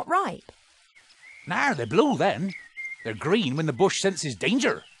when they're not ripe? Nah, they're blue then. They're green when the bush senses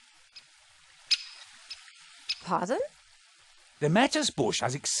danger. Pardon? The lettuce bush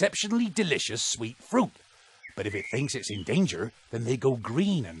has exceptionally delicious sweet fruit. But if it thinks it's in danger, then they go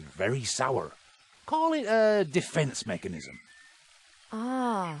green and very sour. Call it a defence mechanism.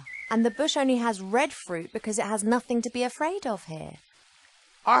 Ah, and the bush only has red fruit because it has nothing to be afraid of here.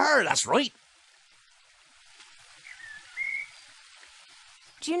 That's right.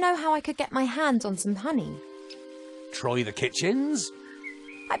 Do you know how I could get my hands on some honey? Try the kitchens.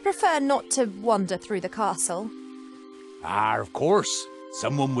 I prefer not to wander through the castle. Of course.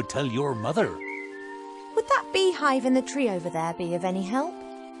 Someone would tell your mother. Would that beehive in the tree over there be of any help?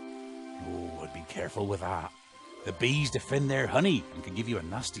 Oh, I'd be careful with that. The bees defend their honey and can give you a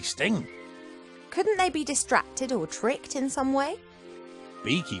nasty sting. Couldn't they be distracted or tricked in some way?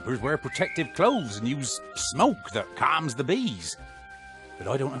 Beekeepers wear protective clothes and use smoke that calms the bees. But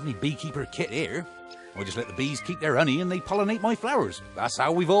I don't have any beekeeper kit here. I just let the bees keep their honey and they pollinate my flowers. That's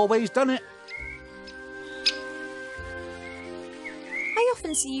how we've always done it. I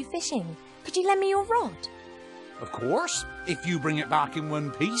often see you fishing. Could you lend me your rod? Of course, if you bring it back in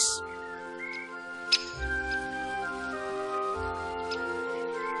one piece.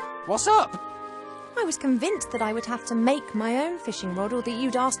 What's up? I was convinced that I would have to make my own fishing rod, or that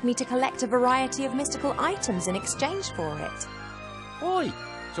you'd ask me to collect a variety of mystical items in exchange for it. Why?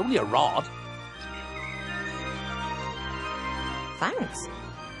 It's only a rod. Thanks.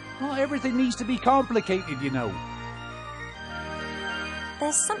 Not everything needs to be complicated, you know.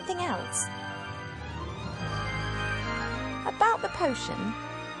 There's something else. About the potion.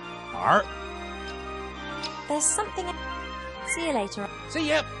 Art? There's something... See you later. See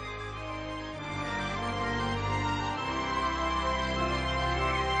ya!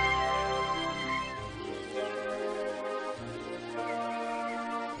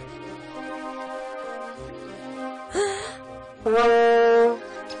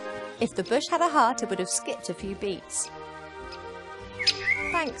 If the bush had a heart, it would have skipped a few beats.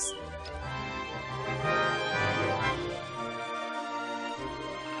 Thanks.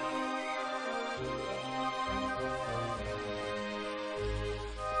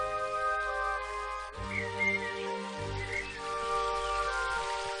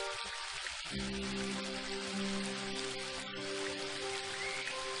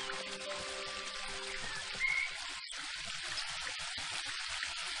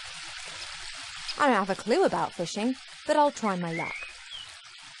 I don't have a clue about fishing, but I'll try my luck.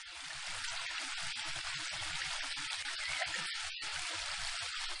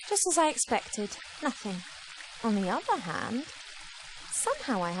 Just as I expected, nothing. On the other hand,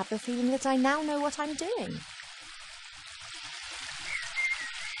 somehow I have the feeling that I now know what I'm doing.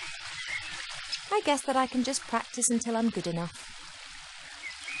 I guess that I can just practice until I'm good enough.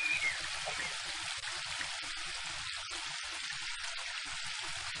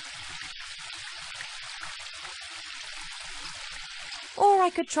 Or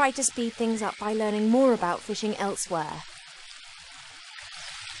I could try to speed things up by learning more about fishing elsewhere.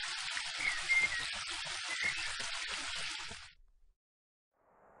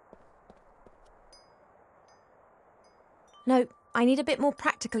 No, I need a bit more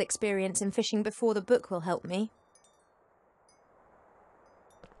practical experience in fishing before the book will help me.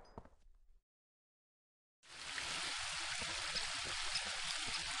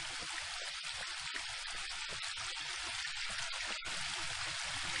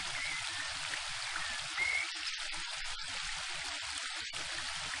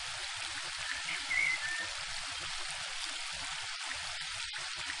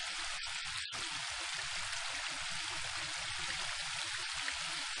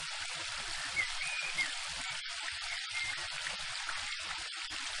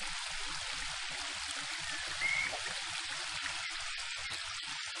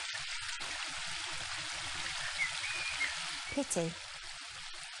 Pity.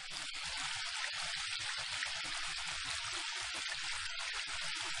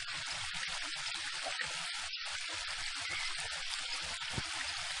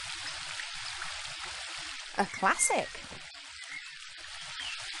 A classic.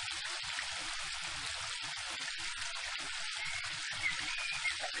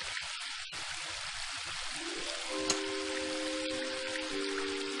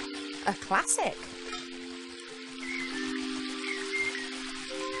 A classic.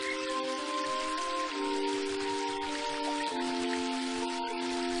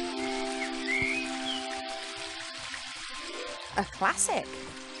 A classic.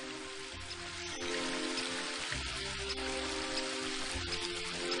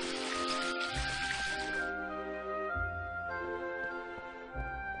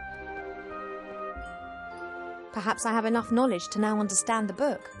 Perhaps I have enough knowledge to now understand the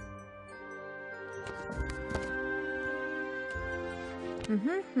book.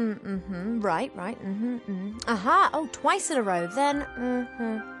 Right. Aha, oh, twice in a row, then,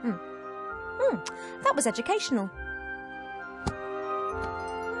 that was educational.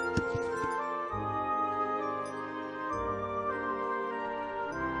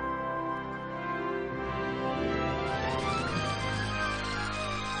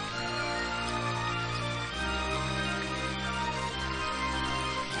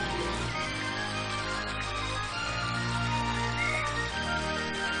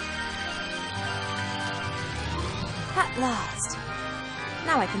 At last.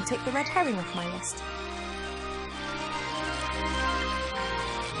 Now I can take the red herring off my list.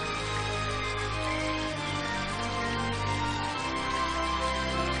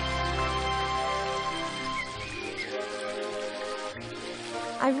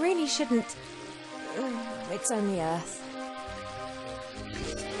 I really shouldn't... It's only Earth.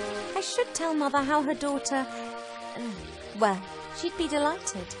 I should tell Mother how her daughter... Well, she'd be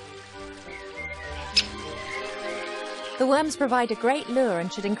delighted. The worms provide a great lure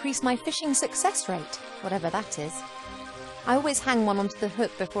and should increase my fishing success rate, whatever that is. I always hang one onto the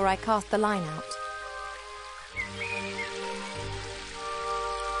hook before I cast the line out.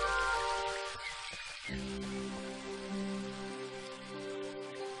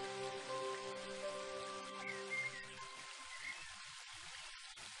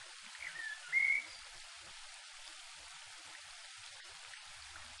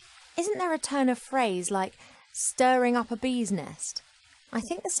 Isn't there a turn of phrase like stirring up a bee's nest? I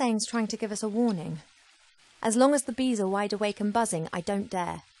think the saying's trying to give us a warning. As long as the bees are wide awake and buzzing, I don't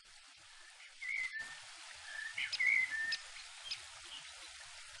dare.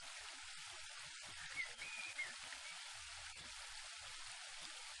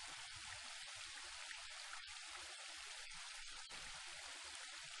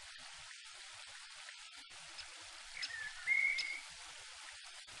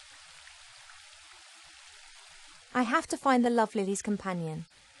 I have to find the Love Lily's companion.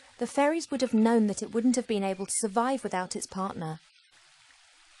 The fairies would have known that it wouldn't have been able to survive without its partner.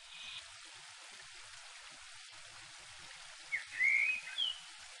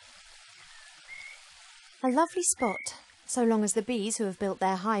 A lovely spot, so long as the bees who have built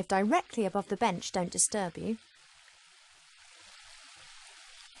their hive directly above the bench don't disturb you.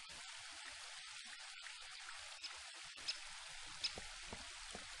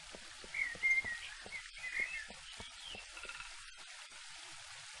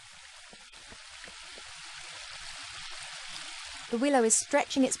 The willow is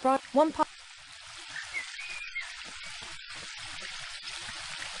stretching its branch one part.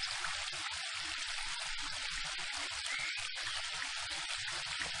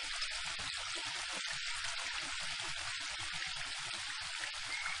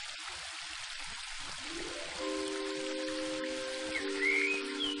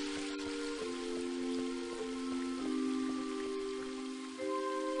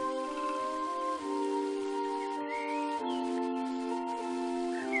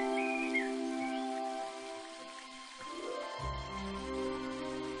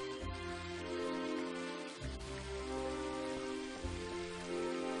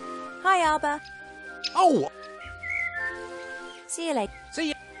 Hi, Arbor. Oh! See you later. See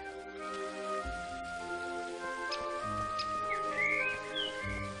ya!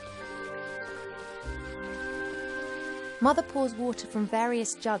 Mother pours water from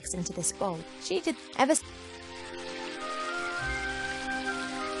various jugs into this bowl. She did ever...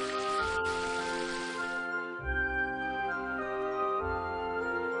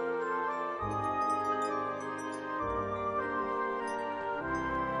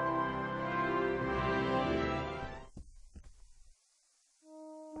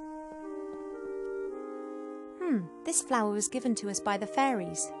 This flower was given to us by the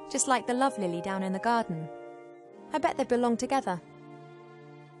fairies, just like the love lily down in the garden. I bet they belong together.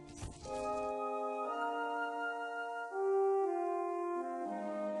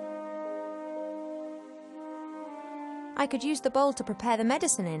 I could use the bowl to prepare the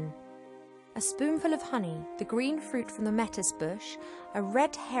medicine in. A spoonful of honey, the green fruit from the metis bush, a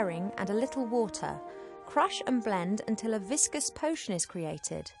red herring and a little water. Crush and blend until a viscous potion is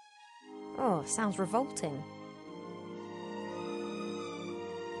created. Oh, sounds revolting.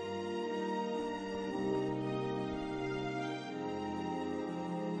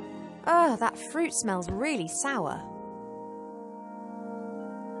 Oh, that fruit smells really sour.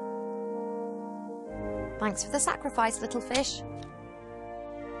 Thanks for the sacrifice, little fish.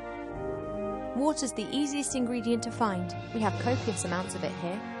 Water's the easiest ingredient to find. We have copious amounts of it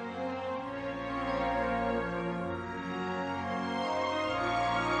here.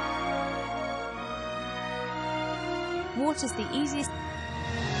 Water's the easiest...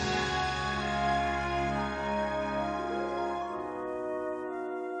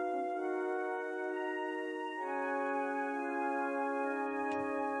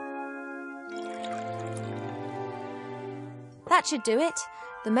 That should do it.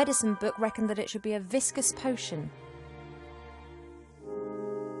 The medicine book reckoned that it should be a viscous potion.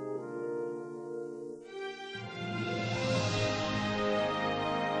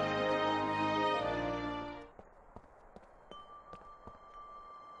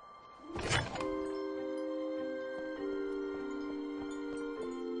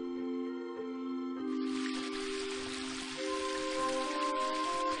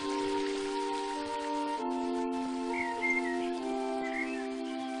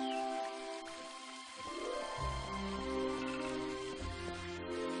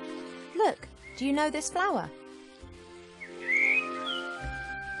 Look, do you know this flower?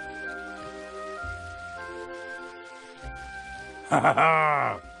 Ha ha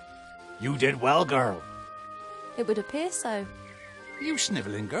ha! You did well, girl. It would appear so. You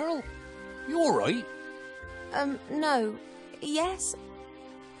snivelling girl. You all right? No. Yes?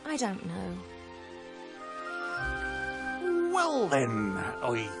 I don't know. Well then,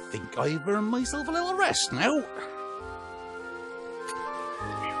 I think I've earned myself a little rest now.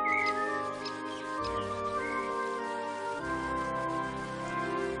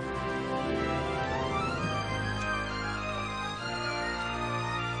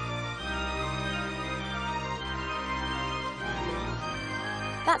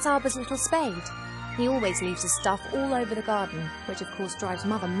 That's Arbor's little spade. He always leaves his stuff all over the garden, which of course drives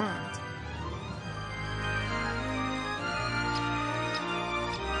Mother mad.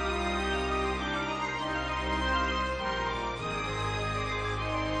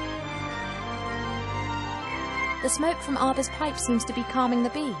 The smoke from Arbor's pipe seems to be calming the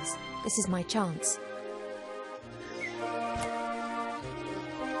bees. This is my chance.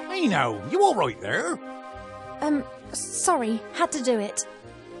 Hey now, you alright there? Sorry, had to do it.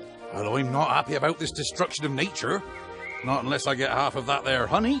 Well, I'm not happy about this destruction of nature. Not unless I get half of that there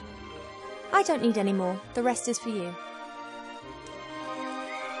honey. I don't need any more. The rest is for you.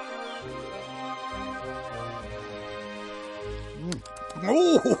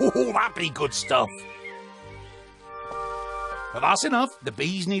 Oh, that be good stuff. But that's enough. The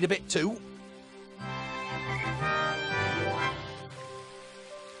bees need a bit too.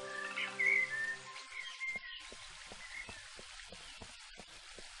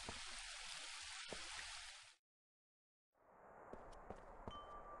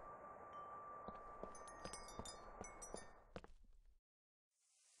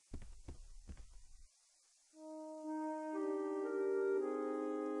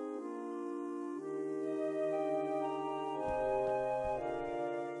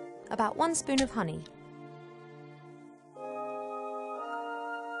 About 1 spoon of honey.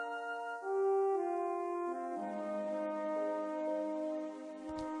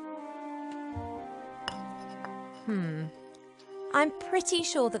 I'm pretty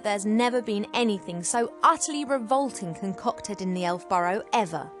sure that there's never been anything so utterly revolting concocted in the Elf Burrow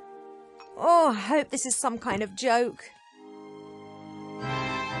ever. Oh, I hope this is some kind of joke.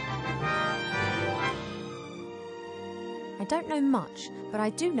 I don't know much, but I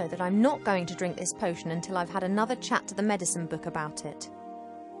do know that I'm not going to drink this potion until I've had another chat to the medicine book about it.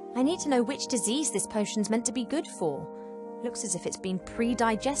 I need to know which disease this potion's meant to be good for. Looks as if it's been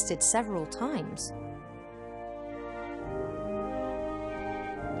pre-digested several times.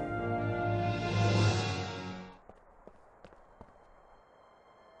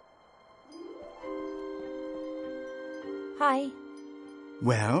 Hi.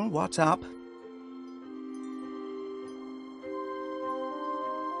 Well, what's up?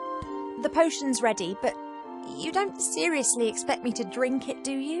 The potion's ready, but you don't seriously expect me to drink it,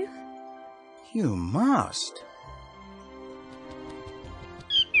 do you? You must.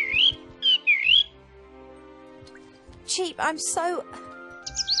 Cheap, I'm so...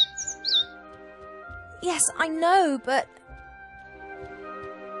 Yes, I know, but...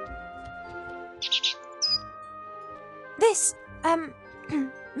 This,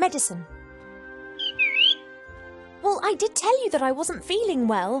 medicine. Well, I did tell you that I wasn't feeling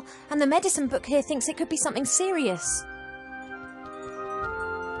well, and the medicine book here thinks it could be something serious.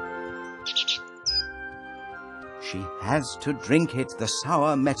 She has to drink it, the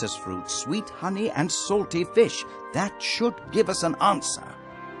sour metis fruit, sweet honey and salty fish. That should give us an answer.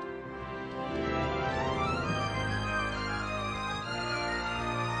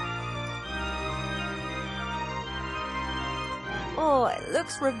 Oh, it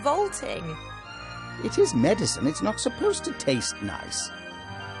looks revolting. It is medicine. It's not supposed to taste nice.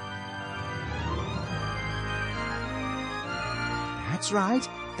 That's right.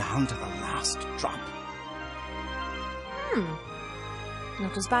 Down to the last drop.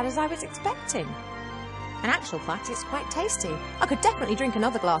 Not as bad as I was expecting. In actual fact, it's quite tasty. I could definitely drink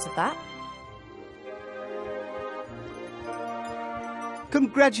another glass of that.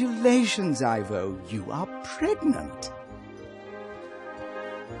 Congratulations, Ivo. You are pregnant.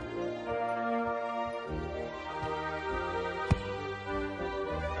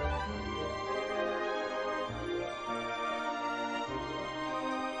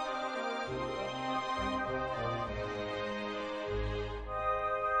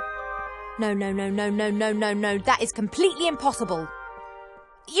 No. That is completely impossible.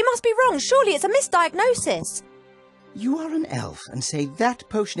 You must be wrong. Surely it's a misdiagnosis. You are an elf and say that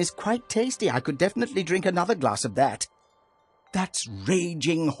potion is quite tasty. I could definitely drink another glass of that. That's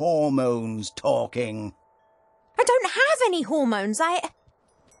raging hormones talking. I don't have any hormones.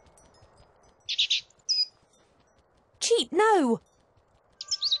 Cheap, no.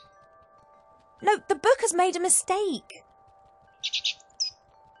 No, the book has made a mistake.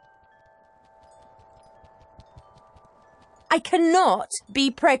 I cannot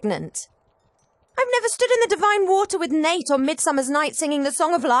be pregnant. I've never stood in the divine water with Nate on Midsummer's Night singing the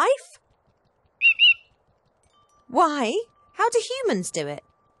Song of Life. Why? How do humans do it?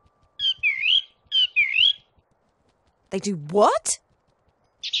 They do what?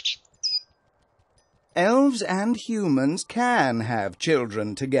 Elves and humans can have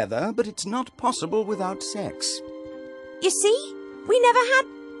children together, but it's not possible without sex. You see, we never had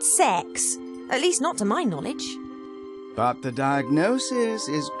sex. At least not to my knowledge. But the diagnosis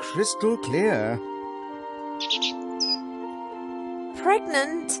is crystal clear.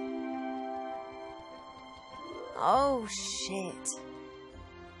 Pregnant? Oh, shit.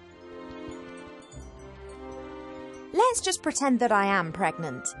 Let's just pretend that I am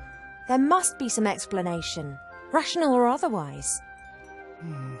pregnant. There must be some explanation, rational or otherwise.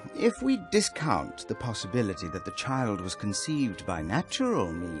 If we discount the possibility that the child was conceived by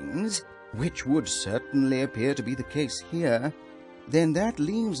natural means, which would certainly appear to be the case here, then that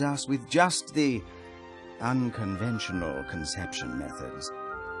leaves us with just the unconventional conception methods.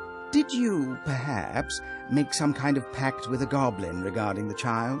 Did you, perhaps, make some kind of pact with a goblin regarding the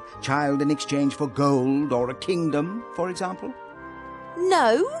child? Child in exchange for gold or a kingdom, for example?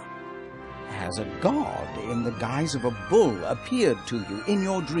 No. Has a god in the guise of a bull appeared to you in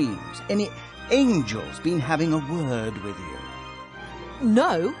your dreams? Any angels been having a word with you?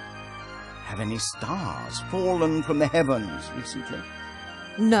 No. Have any stars fallen from the heavens recently?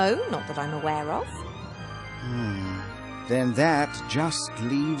 No, not that I'm aware of. Then that just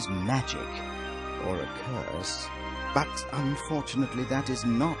leaves magic, or a curse. But unfortunately, that is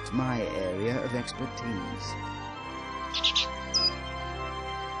not my area of expertise.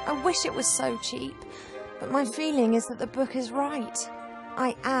 I wish it was so cheap, but my feeling is that the book is right.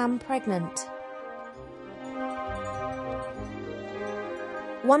 I am pregnant.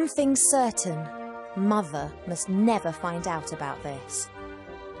 One thing's certain, Mother must never find out about this.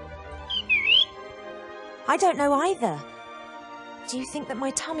 I don't know either. Do you think that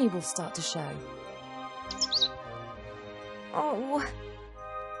my tummy will start to show? Oh.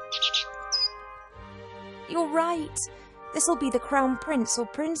 You're right. This'll be the crown prince or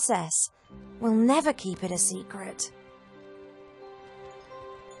princess. We'll never keep it a secret.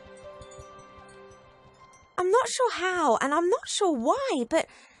 I'm not sure how, and I'm not sure why, but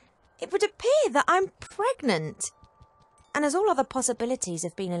it would appear that I'm pregnant. And as all other possibilities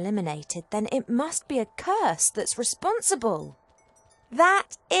have been eliminated, then it must be a curse that's responsible.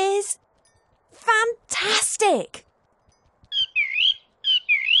 That is fantastic!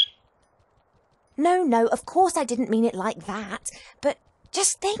 No, of course I didn't mean it like that. But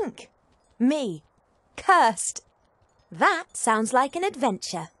just think. Me. Cursed. That sounds like an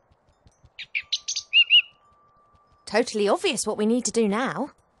adventure. Totally obvious what we need to do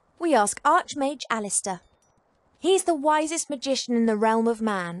now. We ask Archmage Alistair. He's the wisest magician in the realm of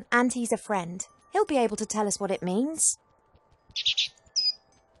man, and he's a friend. He'll be able to tell us what it means.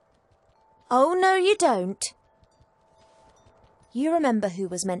 Oh, no, you don't. You remember who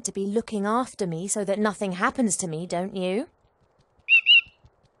was meant to be looking after me so that nothing happens to me, don't you?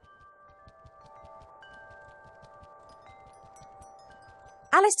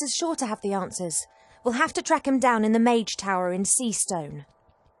 Alistair's sure to have the answers. We'll have to track him down in the Mage Tower in Seastone.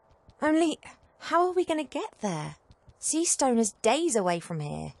 Only, how are we going to get there? Seastone is days away from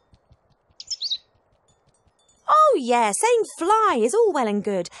here. Oh yeah, saying fly is all well and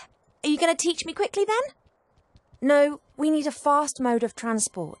good. Are you going to teach me quickly then? No, we need a fast mode of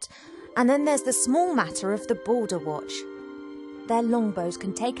transport. And then there's the small matter of the Border Watch. Their longbows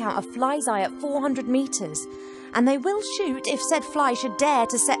can take out a fly's eye at 400 metres, and they will shoot if said fly should dare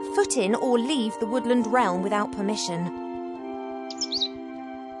to set foot in or leave the woodland realm without permission.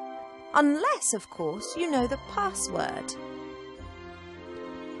 Unless, of course, you know the password.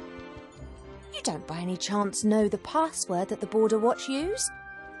 You don't by any chance know the password that the Border Watch use?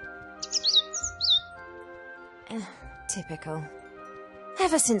 Typical.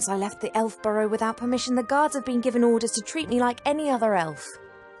 Ever since I left the elf burrow without permission, the guards have been given orders to treat me like any other elf.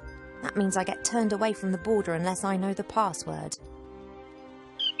 That means I get turned away from the border unless I know the password.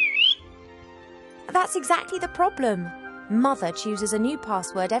 That's exactly the problem. Mother chooses a new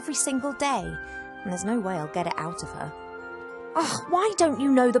password every single day, and there's no way I'll get it out of her. Oh, why don't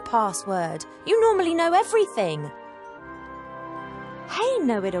you know the password? You normally know everything. Hey,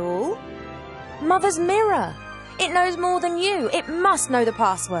 know-it-all. Mother's mirror. It knows more than you. It must know the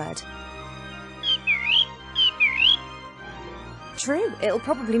password. True, it'll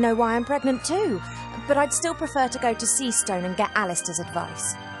probably know why I'm pregnant too, but I'd still prefer to go to Seastone and get Alistair's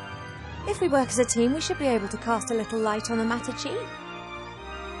advice. If we work as a team, we should be able to cast a little light on the matter, Chi.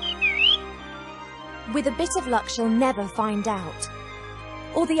 With a bit of luck, she'll never find out.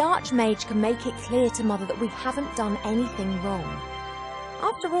 Or the Archmage can make it clear to Mother that we haven't done anything wrong.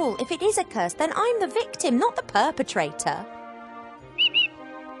 After all, if it is a curse, then I'm the victim, not the perpetrator.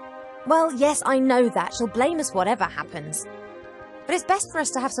 Well, yes, I know that. She'll blame us whatever happens. But it's best for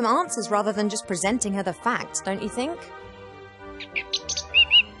us to have some answers rather than just presenting her the facts, don't you think?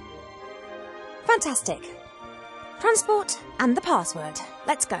 Fantastic. Transport and the password.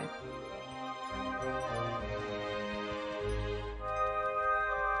 Let's go.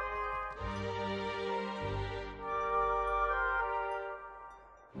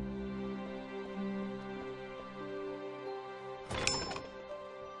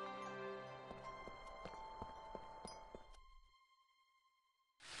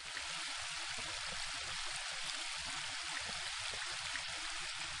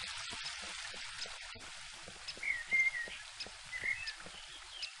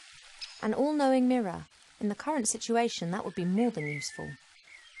 An all-knowing mirror. In the current situation, that would be more than useful.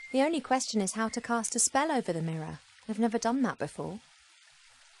 The only question is how to cast a spell over the mirror. I've never done that before.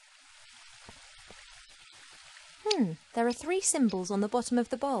 There are 3 symbols on the bottom of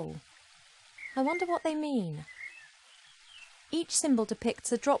the bowl. I wonder what they mean. Each symbol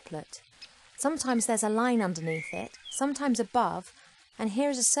depicts a droplet. Sometimes there's a line underneath it, sometimes above, and here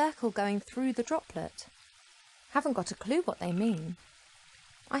is a circle going through the droplet. Haven't got a clue what they mean.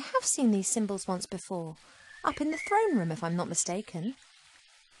 I have seen these symbols once before, up in the throne room if I'm not mistaken.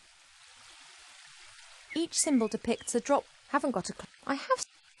 Each symbol depicts a drop. Haven't got a clue. I have.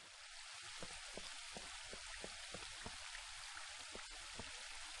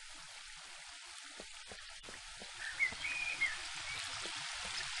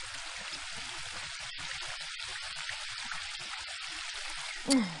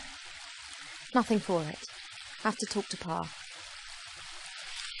 Nothing for it. Have to talk to Pa.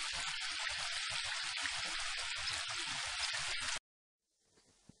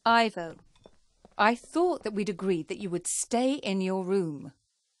 Ivo, I thought that we'd agreed that you would stay in your room.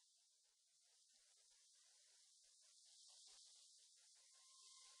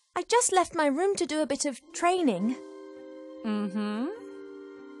 I just left my room to do a bit of training.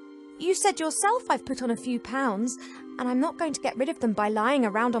 You said yourself I've put on a few pounds, and I'm not going to get rid of them by lying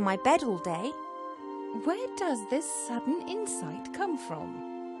around on my bed all day. Where does this sudden insight come from?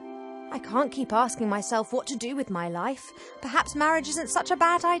 I can't keep asking myself what to do with my life. Perhaps marriage isn't such a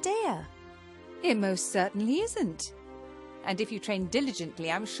bad idea. It most certainly isn't. And if you train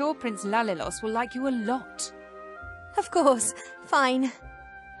diligently, I'm sure Prince Lalilos will like you a lot. Of course. Fine.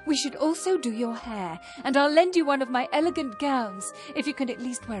 We should also do your hair, and I'll lend you one of my elegant gowns, if you can at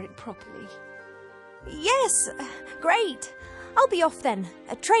least wear it properly. Yes, great. I'll be off then.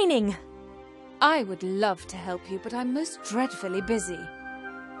 Training. I would love to help you, but I'm most dreadfully busy.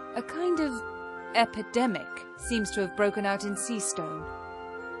 A kind of epidemic seems to have broken out in Seastone.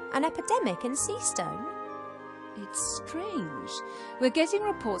 An epidemic in Seastone? It's strange. We're getting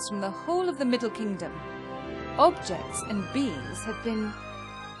reports from the whole of the Middle Kingdom. Objects and beings have been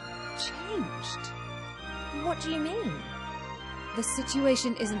changed. What do you mean? The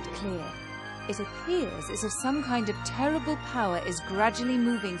situation isn't clear. It appears as if some kind of terrible power is gradually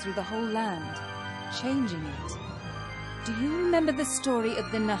moving through the whole land, changing it. Do you remember the story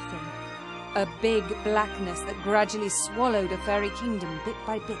of the Nothing? A big blackness that gradually swallowed a fairy kingdom bit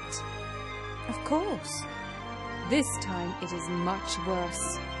by bit. Of course. This time it is much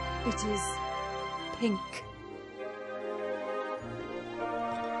worse. It is pink.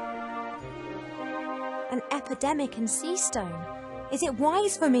 An epidemic in Seastone. Is it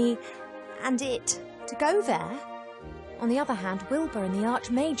wise for me and it to go there? On the other hand, Wilbur and the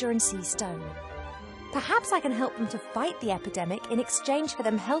Archmage are in Seastone. Perhaps I can help them to fight the epidemic in exchange for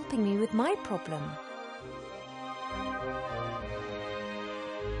them helping me with my problem.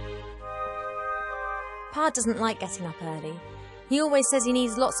 Pa doesn't like getting up early. He always says he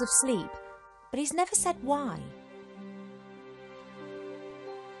needs lots of sleep, but he's never said why.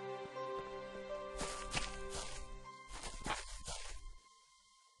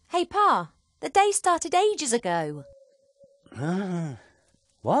 Hey, Pa, the day started ages ago.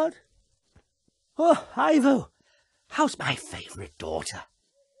 What? Oh, Ivo, how's my favourite daughter?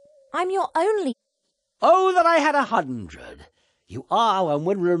 I'm your only... Oh, that I had 100. You are and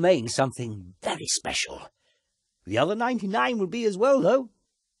will remain something very special. The other 99 will be as well, though.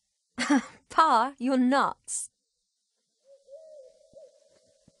 Pa, you're nuts.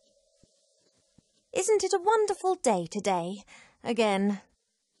 Isn't it a wonderful day today? Again.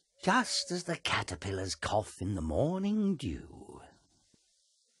 Just as the caterpillars cough in the morning dew.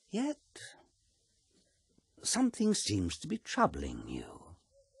 Yet something seems to be troubling you.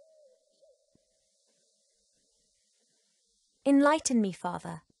 Enlighten me,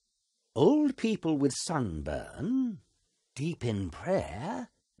 Father. Old people with sunburn, deep in prayer,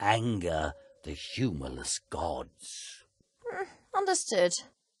 anger the humorless gods. Understood.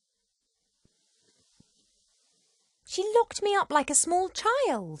 She locked me up like a small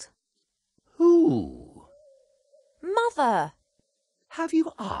child. Who? Mother. Have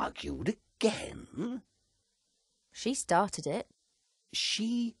you argued again? She started it.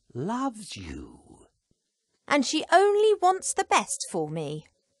 She loves you. And she only wants the best for me.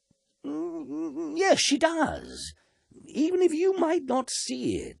 Yes, she does. Even if you might not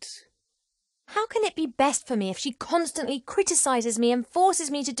see it. How can it be best for me if she constantly criticises me and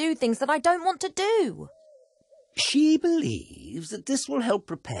forces me to do things that I don't want to do? She believes that this will help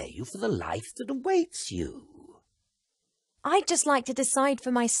prepare you for the life that awaits you. I'd just like to decide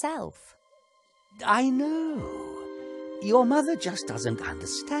for myself. I know. Your mother just doesn't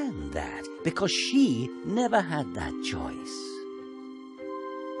understand that, because she never had that choice.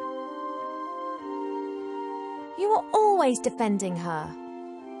 You are always defending her.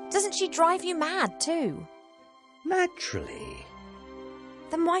 Doesn't she drive you mad too? Naturally.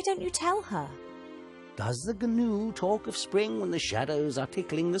 Then why don't you tell her? Does the GNU talk of spring when the shadows are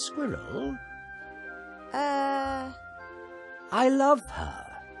tickling the squirrel? I love her.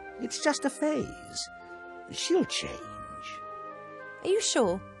 It's just a phase. She'll change. Are you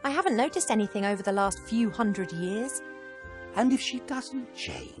sure? I haven't noticed anything over the last few 100 years. And if she doesn't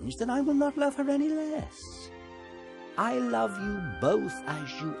change, then I will not love her any less. I love you both as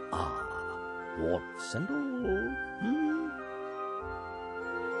you are, warts and all.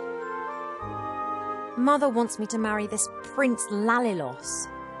 Mother wants me to marry this Prince Lalilos.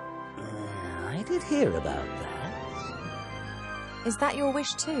 I did hear about that. Is that your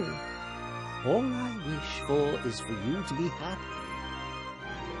wish too? All I wish for is for you to be happy.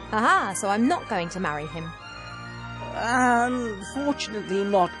 Aha, so I'm not going to marry him. Unfortunately,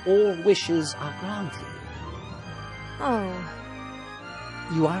 not all wishes are granted. Oh.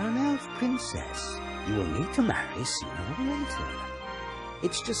 You are an elf princess. You will need to marry sooner or later.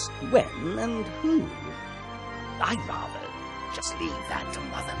 It's just when and who. I'd rather just leave that to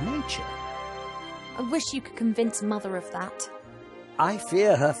Mother Nature. I wish you could convince Mother of that. I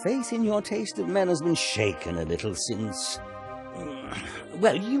fear her faith in your taste of men has been shaken a little since...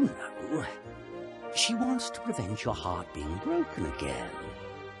 Well, you know. She wants to prevent your heart being broken again.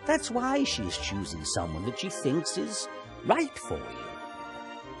 That's why she's choosing someone that she thinks is right for you.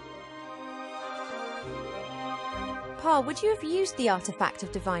 Pa, would you have used the artifact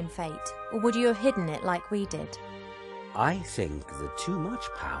of divine fate, or would you have hidden it like we did? I think that too much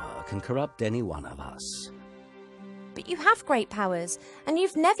power can corrupt any one of us. But you have great powers, and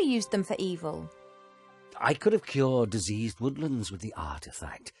you've never used them for evil. I could have cured diseased woodlands with the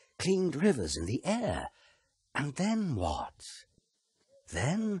artifact, cleaned rivers in the air. And then what?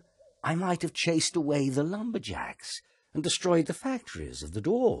 Then I might have chased away the lumberjacks and destroyed the factories of the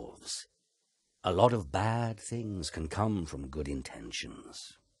dwarves. A lot of bad things can come from good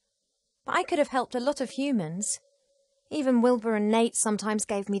intentions. But I could have helped a lot of humans. Even Wilbur and Nate sometimes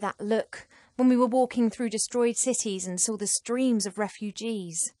gave me that look when we were walking through destroyed cities and saw the streams of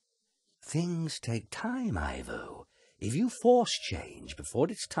refugees. Things take time, Ivo. If you force change before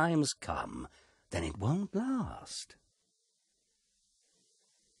its time has come, then it won't last.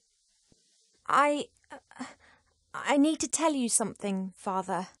 I need to tell you something,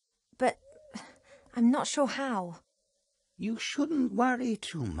 Father, but I'm not sure how. You shouldn't worry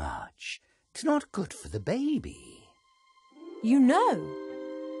too much. It's not good for the baby. You know.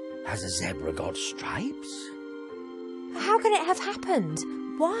 Has a zebra got stripes? How can it have happened?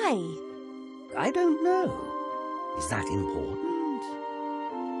 Why? I don't know. Is that important?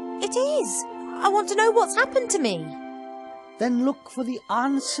 It is. I want to know what's happened to me. Then look for the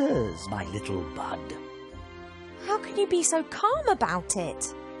answers, my little bud. How can you be so calm about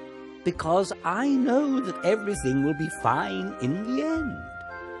it? Because I know that everything will be fine in the end.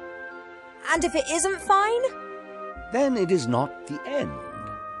 And if it isn't fine? Then it is not the end.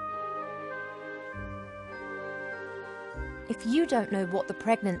 If you don't know what the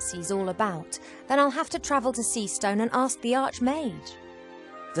pregnancy's all about, then I'll have to travel to Seastone and ask the Archmage.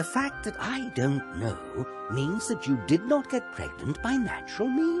 The fact that I don't know means that you did not get pregnant by natural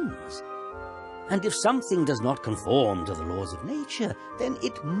means. And if something does not conform to the laws of nature, then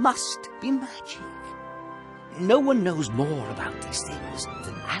it must be magic. No one knows more about these things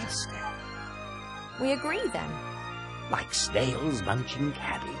than Alistair. We agree then. Like snails munching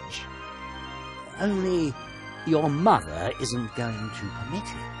cabbage. Only your mother isn't going to permit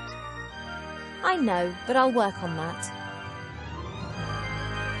it. I know, but I'll work on that.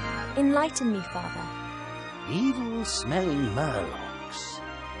 Enlighten me, Father. evil-smelling murlocs,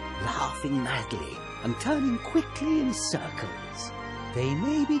 laughing madly and turning quickly in circles. They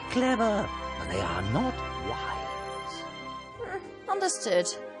may be clever, but they are not wise. Understood.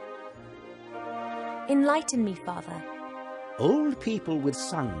 Enlighten me, Father. Old people with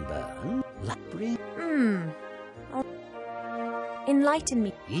sunburn, bring Enlighten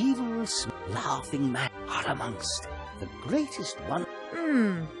me. evil, laughing mad are amongst the greatest one.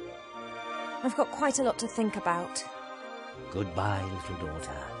 I've got quite a lot to think about. Goodbye, little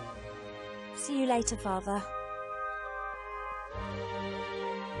daughter. See you later, Father.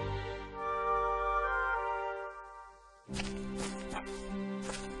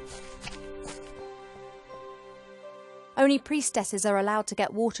 Only priestesses are allowed to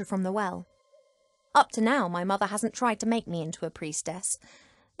get water from the well. Up to now, my mother hasn't tried to make me into a priestess.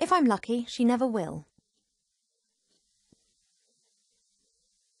 If I'm lucky, she never will.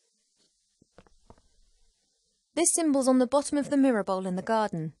 This symbol's on the bottom of the mirror bowl in the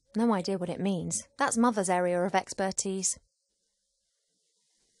garden. No idea what it means. That's Mother's area of expertise.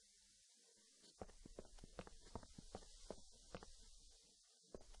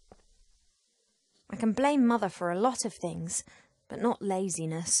 I can blame Mother for a lot of things, but not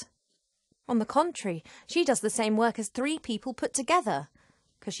laziness. On the contrary, she does the same work as 3 people put together,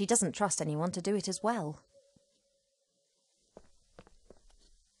 because she doesn't trust anyone to do it as well.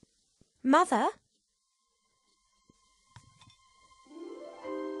 Mother?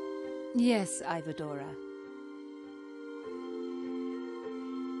 Yes, Ivadora.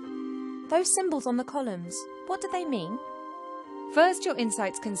 Those symbols on the columns, what do they mean? First your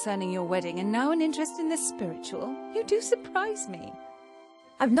insights concerning your wedding, and now an interest in the spiritual. You do surprise me.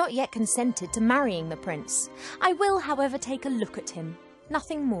 I've not yet consented to marrying the prince. I will, however, take a look at him.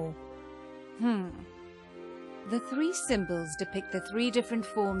 Nothing more. The 3 symbols depict the 3 different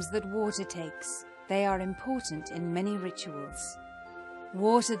forms that water takes. They are important in many rituals.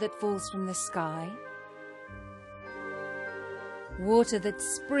 Water that falls from the sky. Water that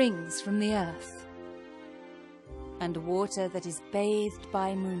springs from the earth. And water that is bathed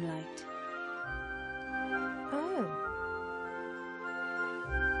by moonlight. Oh.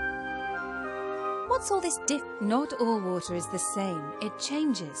 What's all this Not all water is the same. It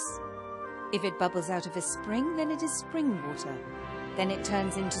changes. If it bubbles out of a spring, then it is spring water. Then it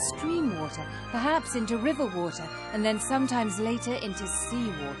turns into stream water, perhaps into river water, and then sometimes later into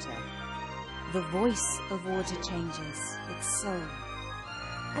sea water. The voice of water changes, its soul.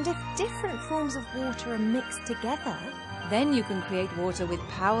 And if different forms of water are mixed together... Then you can create water with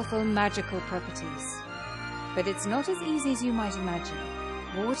powerful magical properties. But it's not as easy as you might imagine.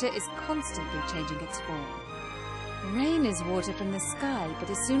 Water is constantly changing its form. Rain is water from the sky, but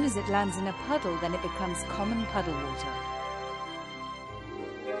as soon as it lands in a puddle, then it becomes common puddle water.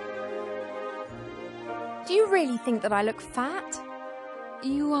 Do you really think that I look fat?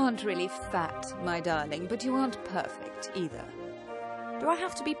 You aren't really fat, my darling, but you aren't perfect either. Do I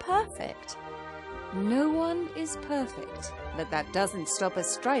have to be perfect? No one is perfect, but that doesn't stop us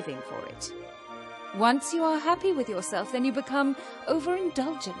striving for it. Once you are happy with yourself, then you become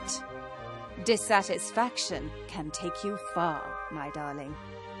overindulgent. Dissatisfaction can take you far, my darling.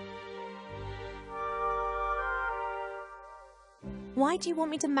 Why do you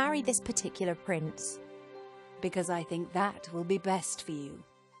want me to marry this particular prince? Because I think that will be best for you.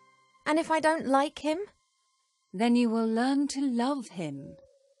 And if I don't like him? Then you will learn to love him.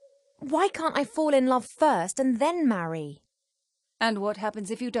 Why can't I fall in love first and then marry? And what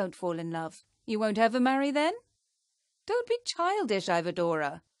happens if you don't fall in love? You won't ever marry then? Don't be childish,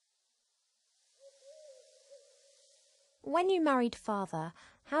 Ivadora. When you married Father,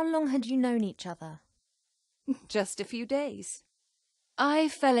 how long had you known each other? Just a few days. I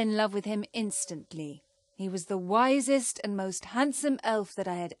fell in love with him instantly. He was the wisest and most handsome elf that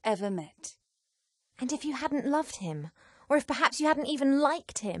I had ever met. And if you hadn't loved him, or if perhaps you hadn't even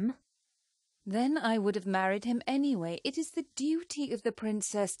liked him? Then I would have married him anyway. It is the duty of the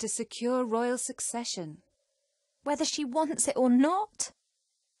princess to secure royal succession. Whether she wants it or not?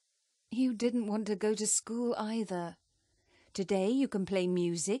 You didn't want to go to school either. Today you can play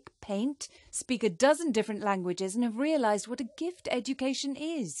music, paint, speak a dozen different languages, and have realized what a gift education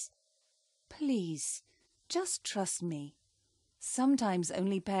is. Please, just trust me. Sometimes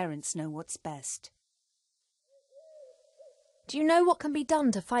only parents know what's best. Do you know what can be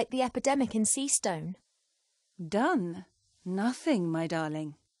done to fight the epidemic in Seastone? Done? Nothing, my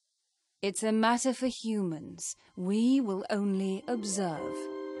darling. It's a matter for humans. We will only observe.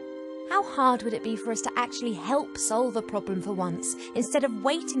 How hard would it be for us to actually help solve a problem for once, instead of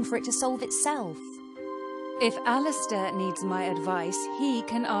waiting for it to solve itself? If Alistair needs my advice, he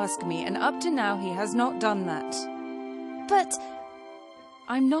can ask me, and up to now he has not done that. But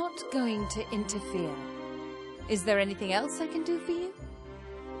I'm not going to interfere. Is there anything else I can do for you?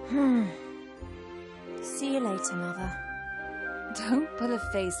 See you later, Mother. Don't pull a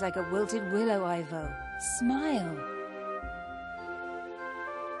face like a wilted willow, Ivo. Smile.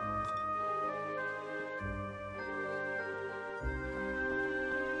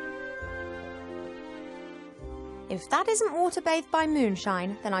 If that isn't water bathed by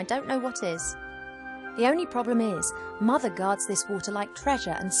moonshine, then I don't know what is. The only problem is, Mother guards this water like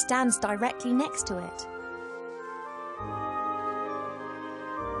treasure and stands directly next to it.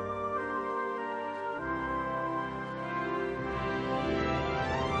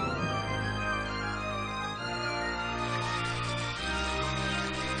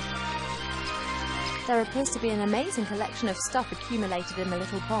 There appears to be an amazing collection of stuff accumulated in the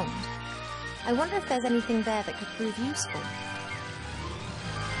little pond. I wonder if there's anything there that could prove useful.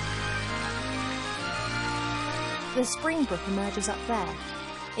 The spring brook emerges up there.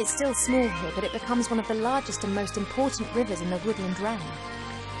 It's still small here, but it becomes one of the largest and most important rivers in the woodland realm.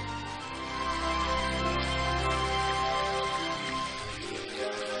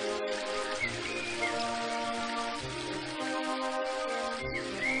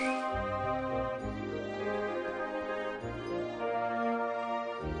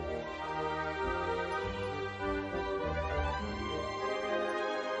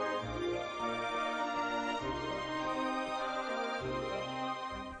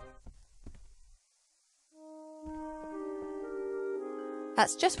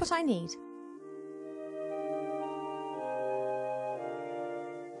 That's just what I need.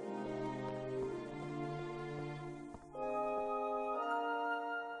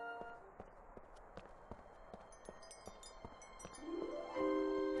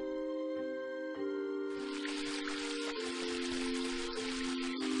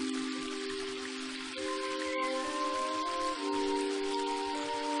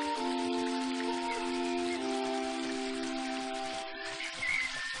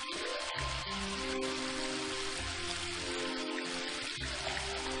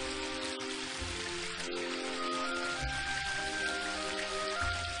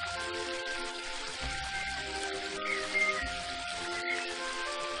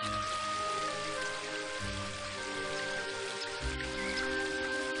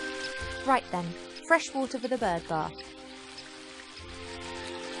 Right then, fresh water for the bird bath.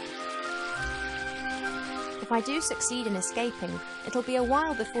 If I do succeed in escaping, it'll be a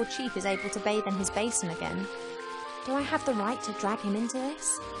while before Chief is able to bathe in his basin again. Do I have the right to drag him into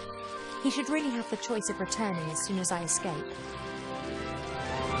this? He should really have the choice of returning as soon as I escape.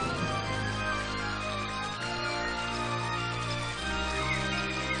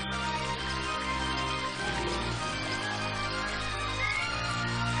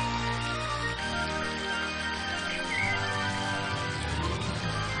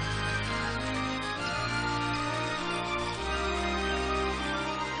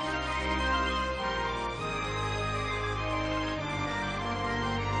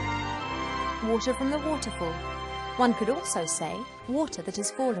 Water from the waterfall. One could also say water that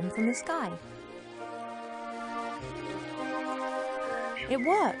has fallen from the sky. It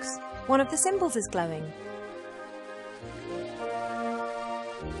works. One of the symbols is glowing.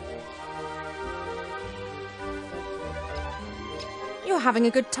 You're having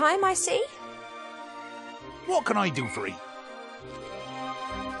a good time, I see. What can I do for you?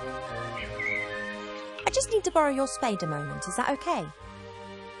 I just need to borrow your spade a moment. Is that okay?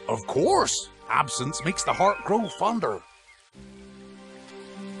 Of course. Absence makes the heart grow fonder.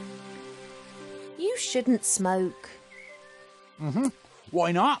 You shouldn't smoke.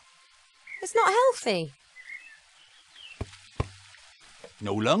 Why not? It's not healthy.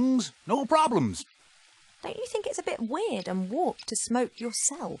 No lungs, no problems. Don't you think it's a bit weird and warped to smoke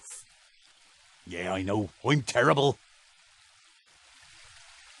yourself? Yeah, I know. I'm terrible.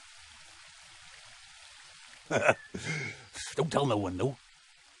 Don't tell no one, though.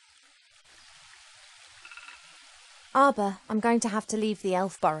 Arbor, I'm going to have to leave the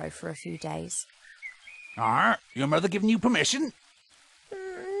elf burrow for a few days. Your mother giving you permission?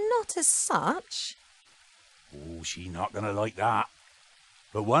 Not as such. Oh, she not gonna like that.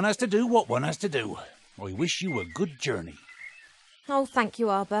 But one has to do what one has to do. I wish you a good journey. Oh, thank you,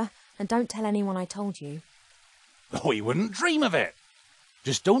 Arbor. And don't tell anyone I told you. Oh, he wouldn't dream of it.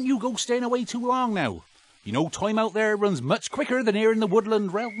 Just don't you go staying away too long now. You know time out there runs much quicker than here in the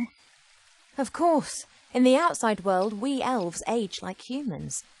woodland realm. Of course. In the outside world, we elves age like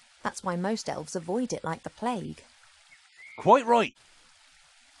humans. That's why most elves avoid it like the plague. Quite right.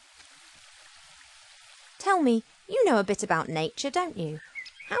 Tell me, you know a bit about nature, don't you?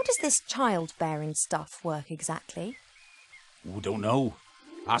 How does this childbearing stuff work exactly? Oh, don't know.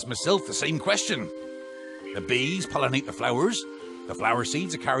 Ask myself the same question. The bees pollinate the flowers. The flower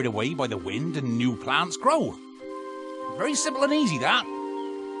seeds are carried away by the wind and new plants grow. Very simple and easy, that.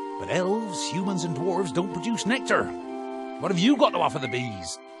 But elves, humans and dwarves don't produce nectar. What have you got to offer the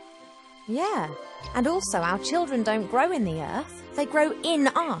bees? Yeah, and also our children don't grow in the earth. They grow in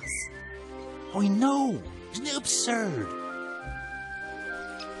us. I know. Isn't it absurd?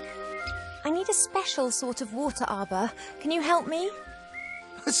 I need a special sort of water, Arbor. Can you help me?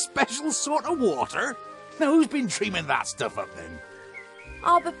 A special sort of water? Now, who's been dreaming that stuff up then?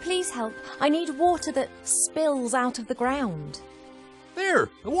 Arbor, please help. I need water that spills out of the ground. There,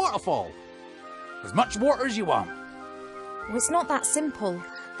 the waterfall. As much water as you want. Well, it's not that simple.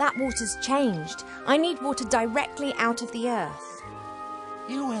 That water's changed. I need water directly out of the earth.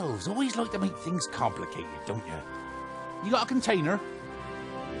 You elves always like to make things complicated, don't you? You got a container?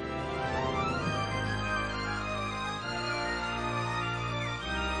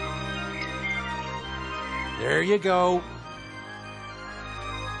 There you go.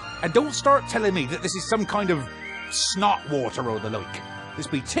 And don't start telling me that this is some kind of snot water or the like. This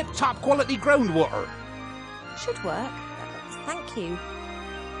be tip-top quality groundwater. Should work. Thank you.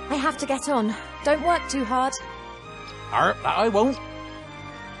 I have to get on. Don't work too hard. That I won't.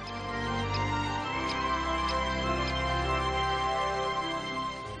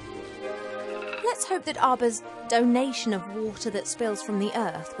 Let's hope that Arbor's donation of water that spills from the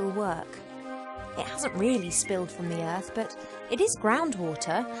earth will work. It hasn't really spilled from the earth, but it is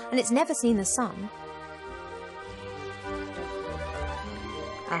groundwater, and it's never seen the sun.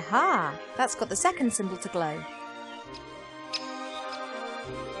 Aha! That's got the second symbol to glow.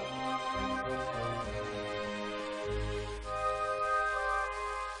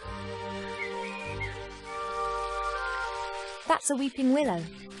 That's a weeping willow.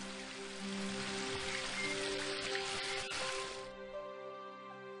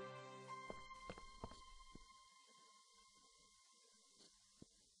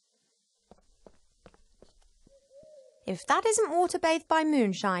 If that isn't water bathed by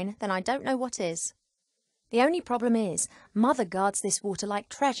moonshine, then I don't know what is. The only problem is, Mother guards this water like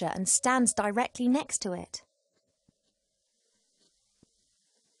treasure and stands directly next to it.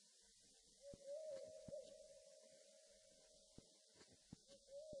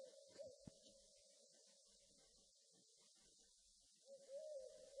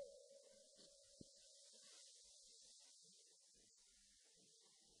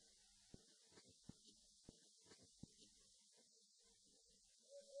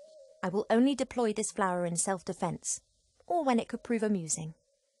 I will only deploy this flower in self-defence, or when it could prove amusing.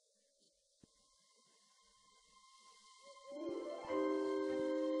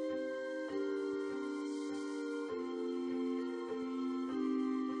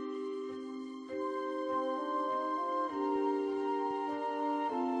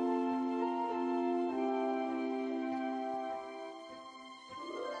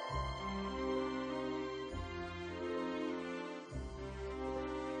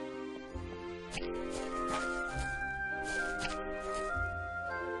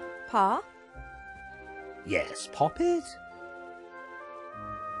 Pa? Yes, Poppet?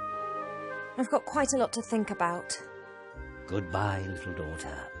 I've got quite a lot to think about. Goodbye, little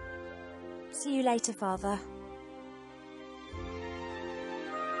daughter. See you later, Father.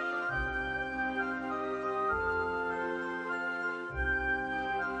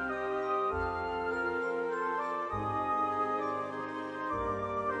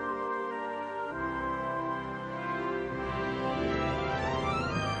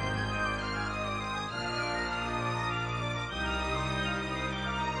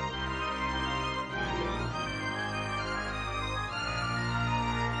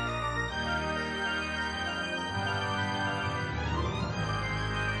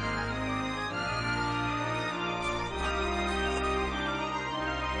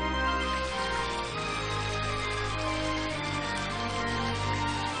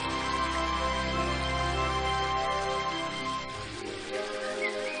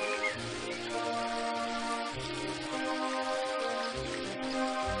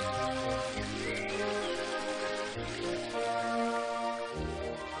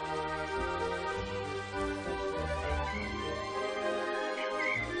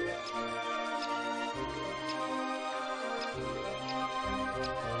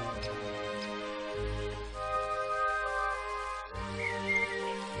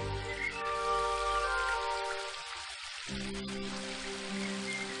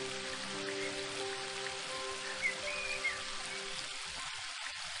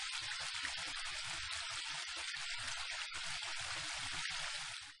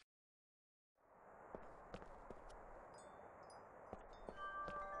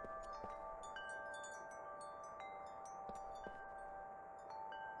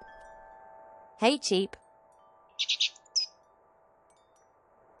 Hey, Cheap.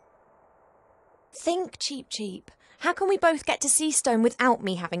 Think, Cheap Cheap. How can we both get to Seastone without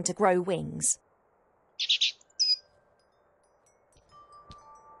me having to grow wings?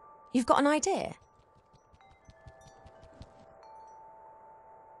 You've got an idea?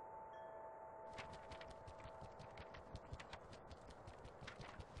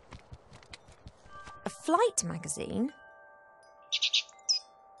 A flight magazine?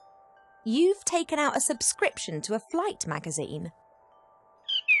 You've taken out a subscription to a flight magazine?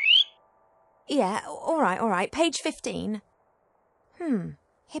 Yeah, all right. Page 15.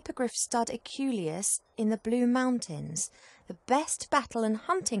 Hippogriff stud Eculeus in the Blue Mountains. The best battle and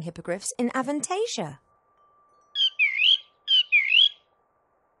hunting hippogriffs in Avantasia.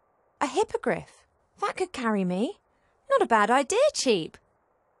 A hippogriff? That could carry me. Not a bad idea, Cheap.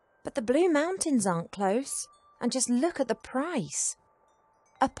 But the Blue Mountains aren't close. And just look at the price.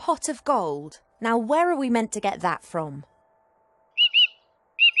 A pot of gold. Now where are we meant to get that from?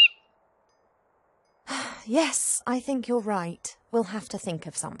 Yes, I think you're right. We'll have to think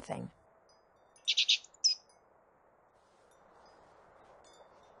of something.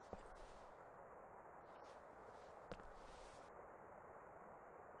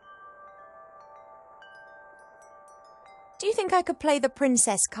 Do you think I could play the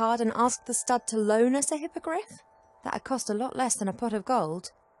princess card and ask the stud to loan us a hippogriff? That'd cost a lot less than a pot of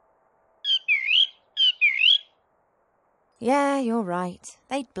gold. Yeah, you're right.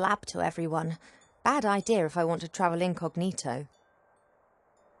 They'd blab to everyone. Bad idea if I want to travel incognito.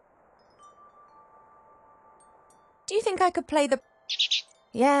 Do you think I could play the...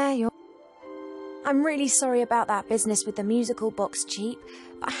 Yeah, you're... I'm really sorry about that business with the musical box, Cheap,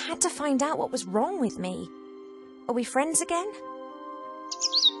 but I had to find out what was wrong with me. Are we friends again?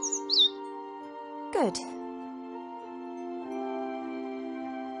 Good.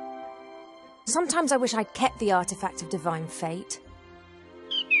 Sometimes I wish I'd kept the artifact of divine fate.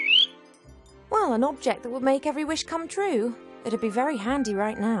 Well, an object that would make every wish come true. It'd be very handy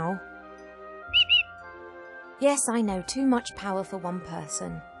right now. Yes, I know, too much power for one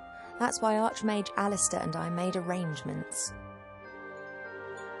person. That's why Archmage Alistair and I made arrangements.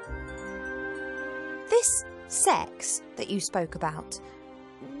 This sex that you spoke about,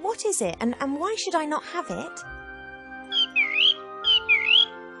 what is it and why should I not have it?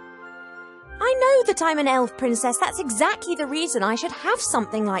 I know that I'm an elf princess. That's exactly the reason I should have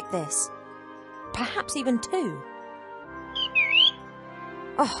something like this. Perhaps even two.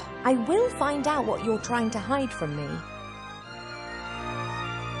 Oh, I will find out what you're trying to hide from me.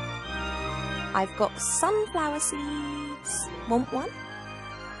 I've got sunflower seeds. Want one?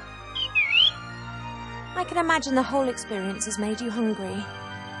 I can imagine the whole experience has made you hungry.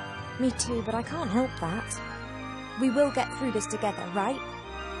 Me too, but I can't help that. We will get through this together, right?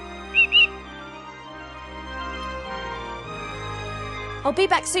 I'll be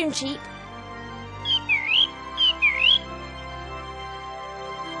back soon, Cheap.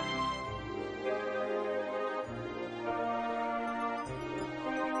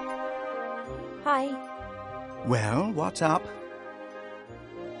 Hi. Well, what's up?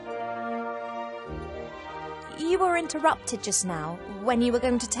 You were interrupted just now when you were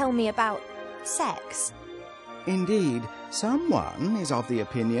going to tell me about sex. Indeed, someone is of the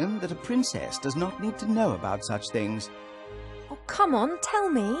opinion that a princess does not need to know about such things. Oh, come on, tell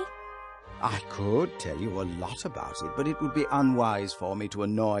me. I could tell you a lot about it, but it would be unwise for me to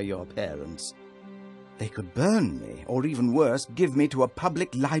annoy your parents. They could burn me, or even worse, give me to a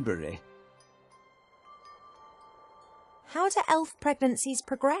public library. How do elf pregnancies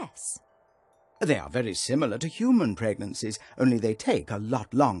progress? They are very similar to human pregnancies, only they take a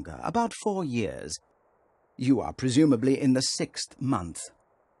lot longer, about 4 years. You are presumably in the 6th month.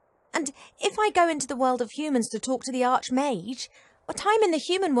 And if I go into the world of humans to talk to the Archmage, well, time in the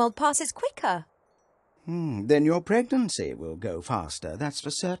human world passes quicker. Then your pregnancy will go faster, that's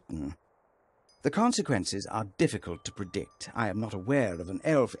for certain. The consequences are difficult to predict. I am not aware of an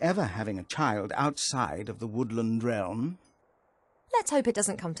elf ever having a child outside of the woodland realm. Let's hope it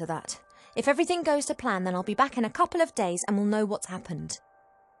doesn't come to that. If everything goes to plan, then I'll be back in a couple of days and we'll know what's happened.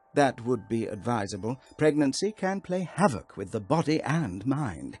 That would be advisable. Pregnancy can play havoc with the body and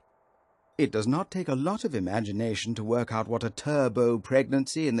mind. It does not take a lot of imagination to work out what a turbo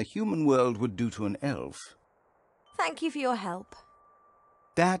pregnancy in the human world would do to an elf. Thank you for your help.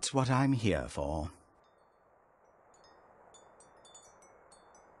 That's what I'm here for.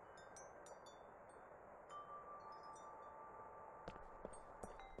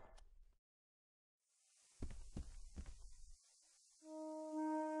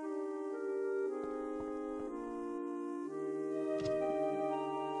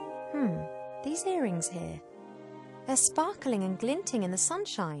 these earrings here. They're sparkling and glinting in the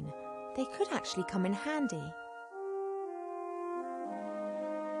sunshine. They could actually come in handy.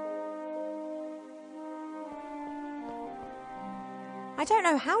 I don't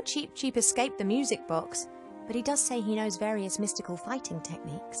know how Cheep Cheep escaped the music box, but he does say he knows various mystical fighting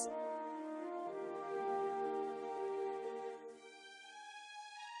techniques.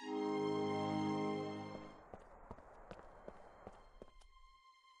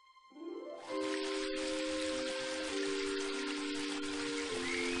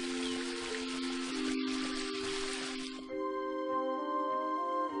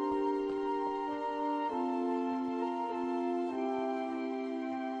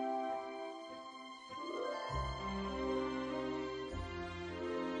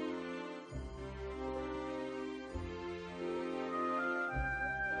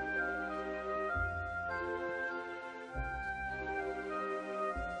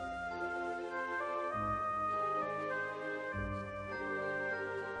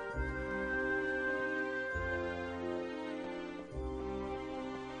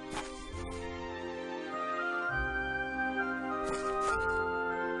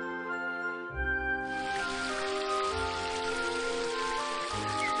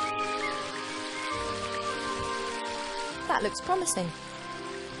 That looks promising.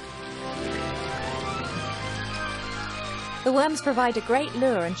 The worms provide a great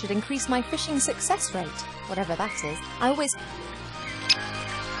lure and should increase my fishing success rate, whatever that is. I always...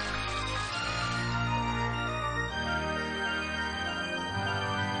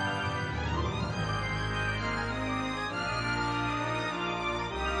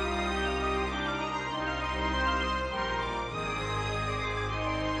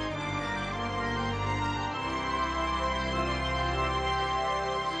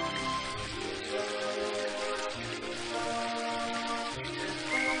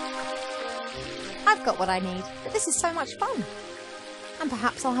 I've got what I need, but this is so much fun. And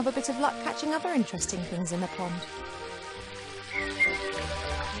perhaps I'll have a bit of luck catching other interesting things in the pond.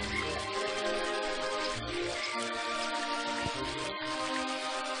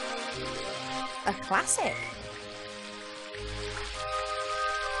 A classic.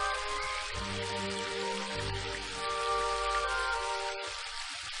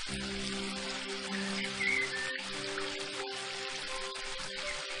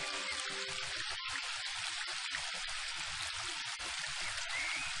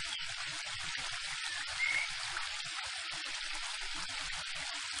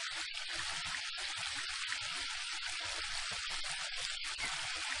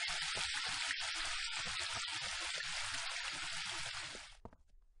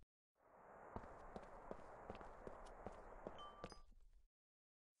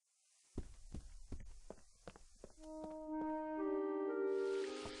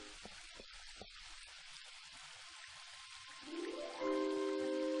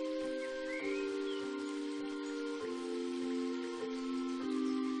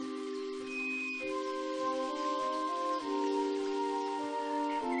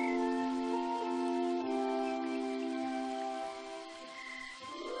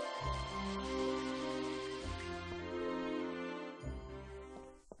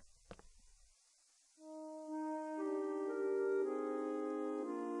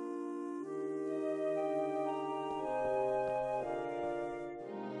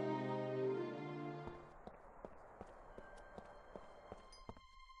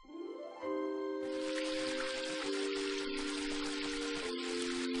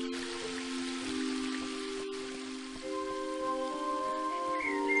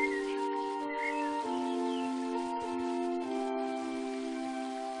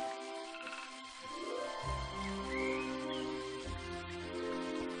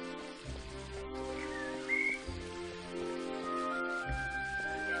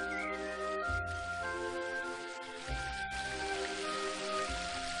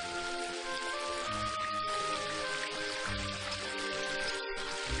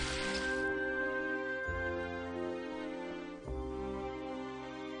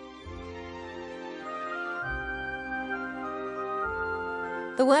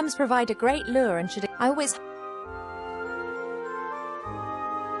 The worms provide a great lure and should... I always...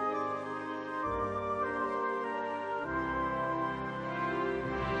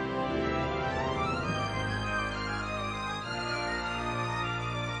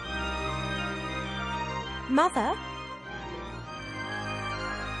 Mother?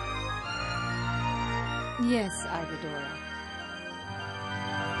 Yes, Isadora.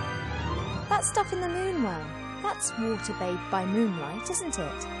 That stuff in the moon well, that's water bathed by moonlight, isn't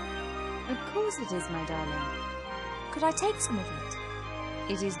it? Of course it is, my darling. Could I take some of it?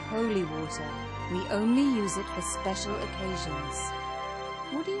 It is holy water. We only use it for special occasions.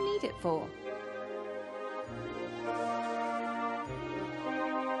 What do you need it for?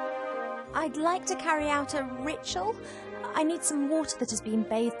 I'd like to carry out a ritual. I need some water that has been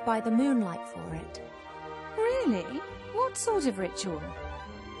bathed by the moonlight for it. Really? What sort of ritual?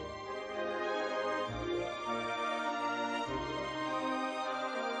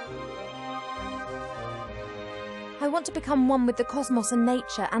 I want to become one with the cosmos and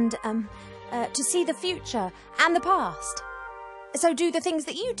nature and, to see the future and the past. So do the things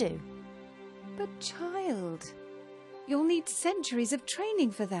that you do. But child, you'll need centuries of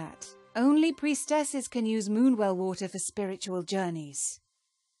training for that. Only priestesses can use moonwell water for spiritual journeys.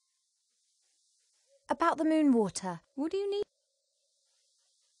 About the moon water. What do you need?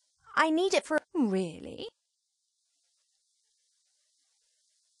 I need it for... Really?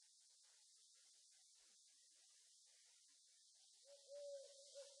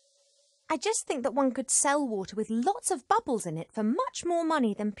 I just think that one could sell water with lots of bubbles in it for much more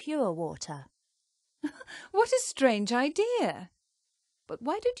money than pure water. What a strange idea. But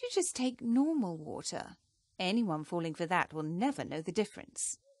why don't you just take normal water? Anyone falling for that will never know the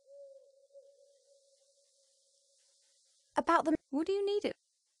difference. About the... What do you need it?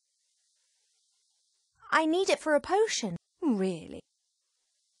 I need it for a potion. Really?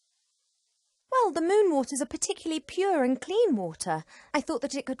 Well, the moon water's a particularly pure and clean water. I thought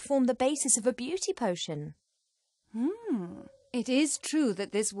that it could form the basis of a beauty potion. It is true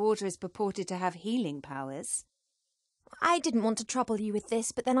that this water is purported to have healing powers. I didn't want to trouble you with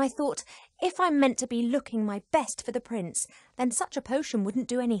this, but then I thought, if I'm meant to be looking my best for the prince, then such a potion wouldn't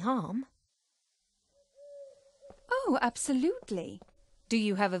do any harm. Oh, absolutely. Do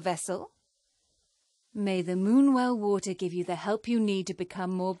you have a vessel? May the moonwell water give you the help you need to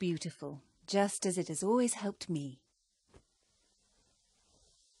become more beautiful, just as it has always helped me.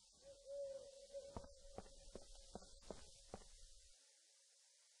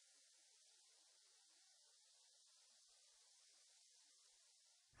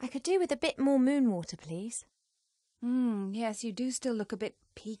 I could do with a bit more moon water, please. Yes, you do still look a bit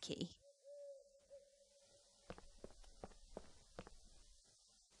peaky.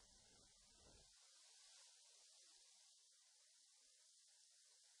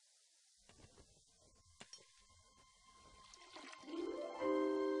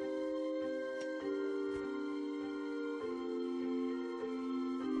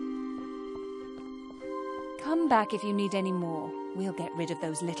 Come back if you need any more. We'll get rid of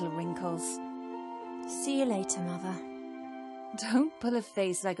those little wrinkles. See you later, Mother. Don't pull a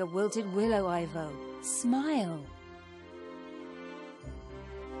face like a wilted willow, Ivo. Smile.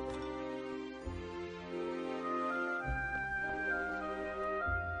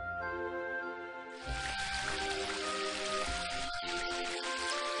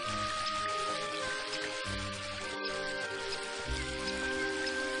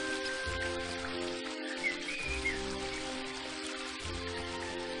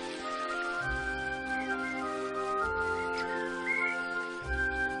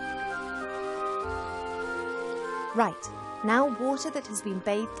 Right, now water that has been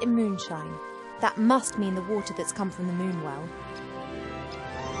bathed in moonshine. That must mean the water that's come from the moonwell.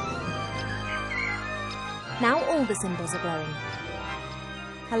 Now all the symbols are glowing.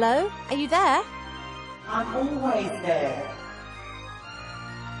 Hello? Are you there? I'm always there.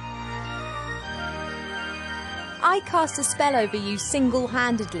 I cast a spell over you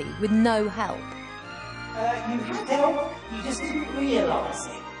single-handedly with no help. You had help, you just didn't realise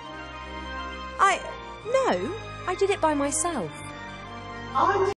it. No, I did it by myself. I'm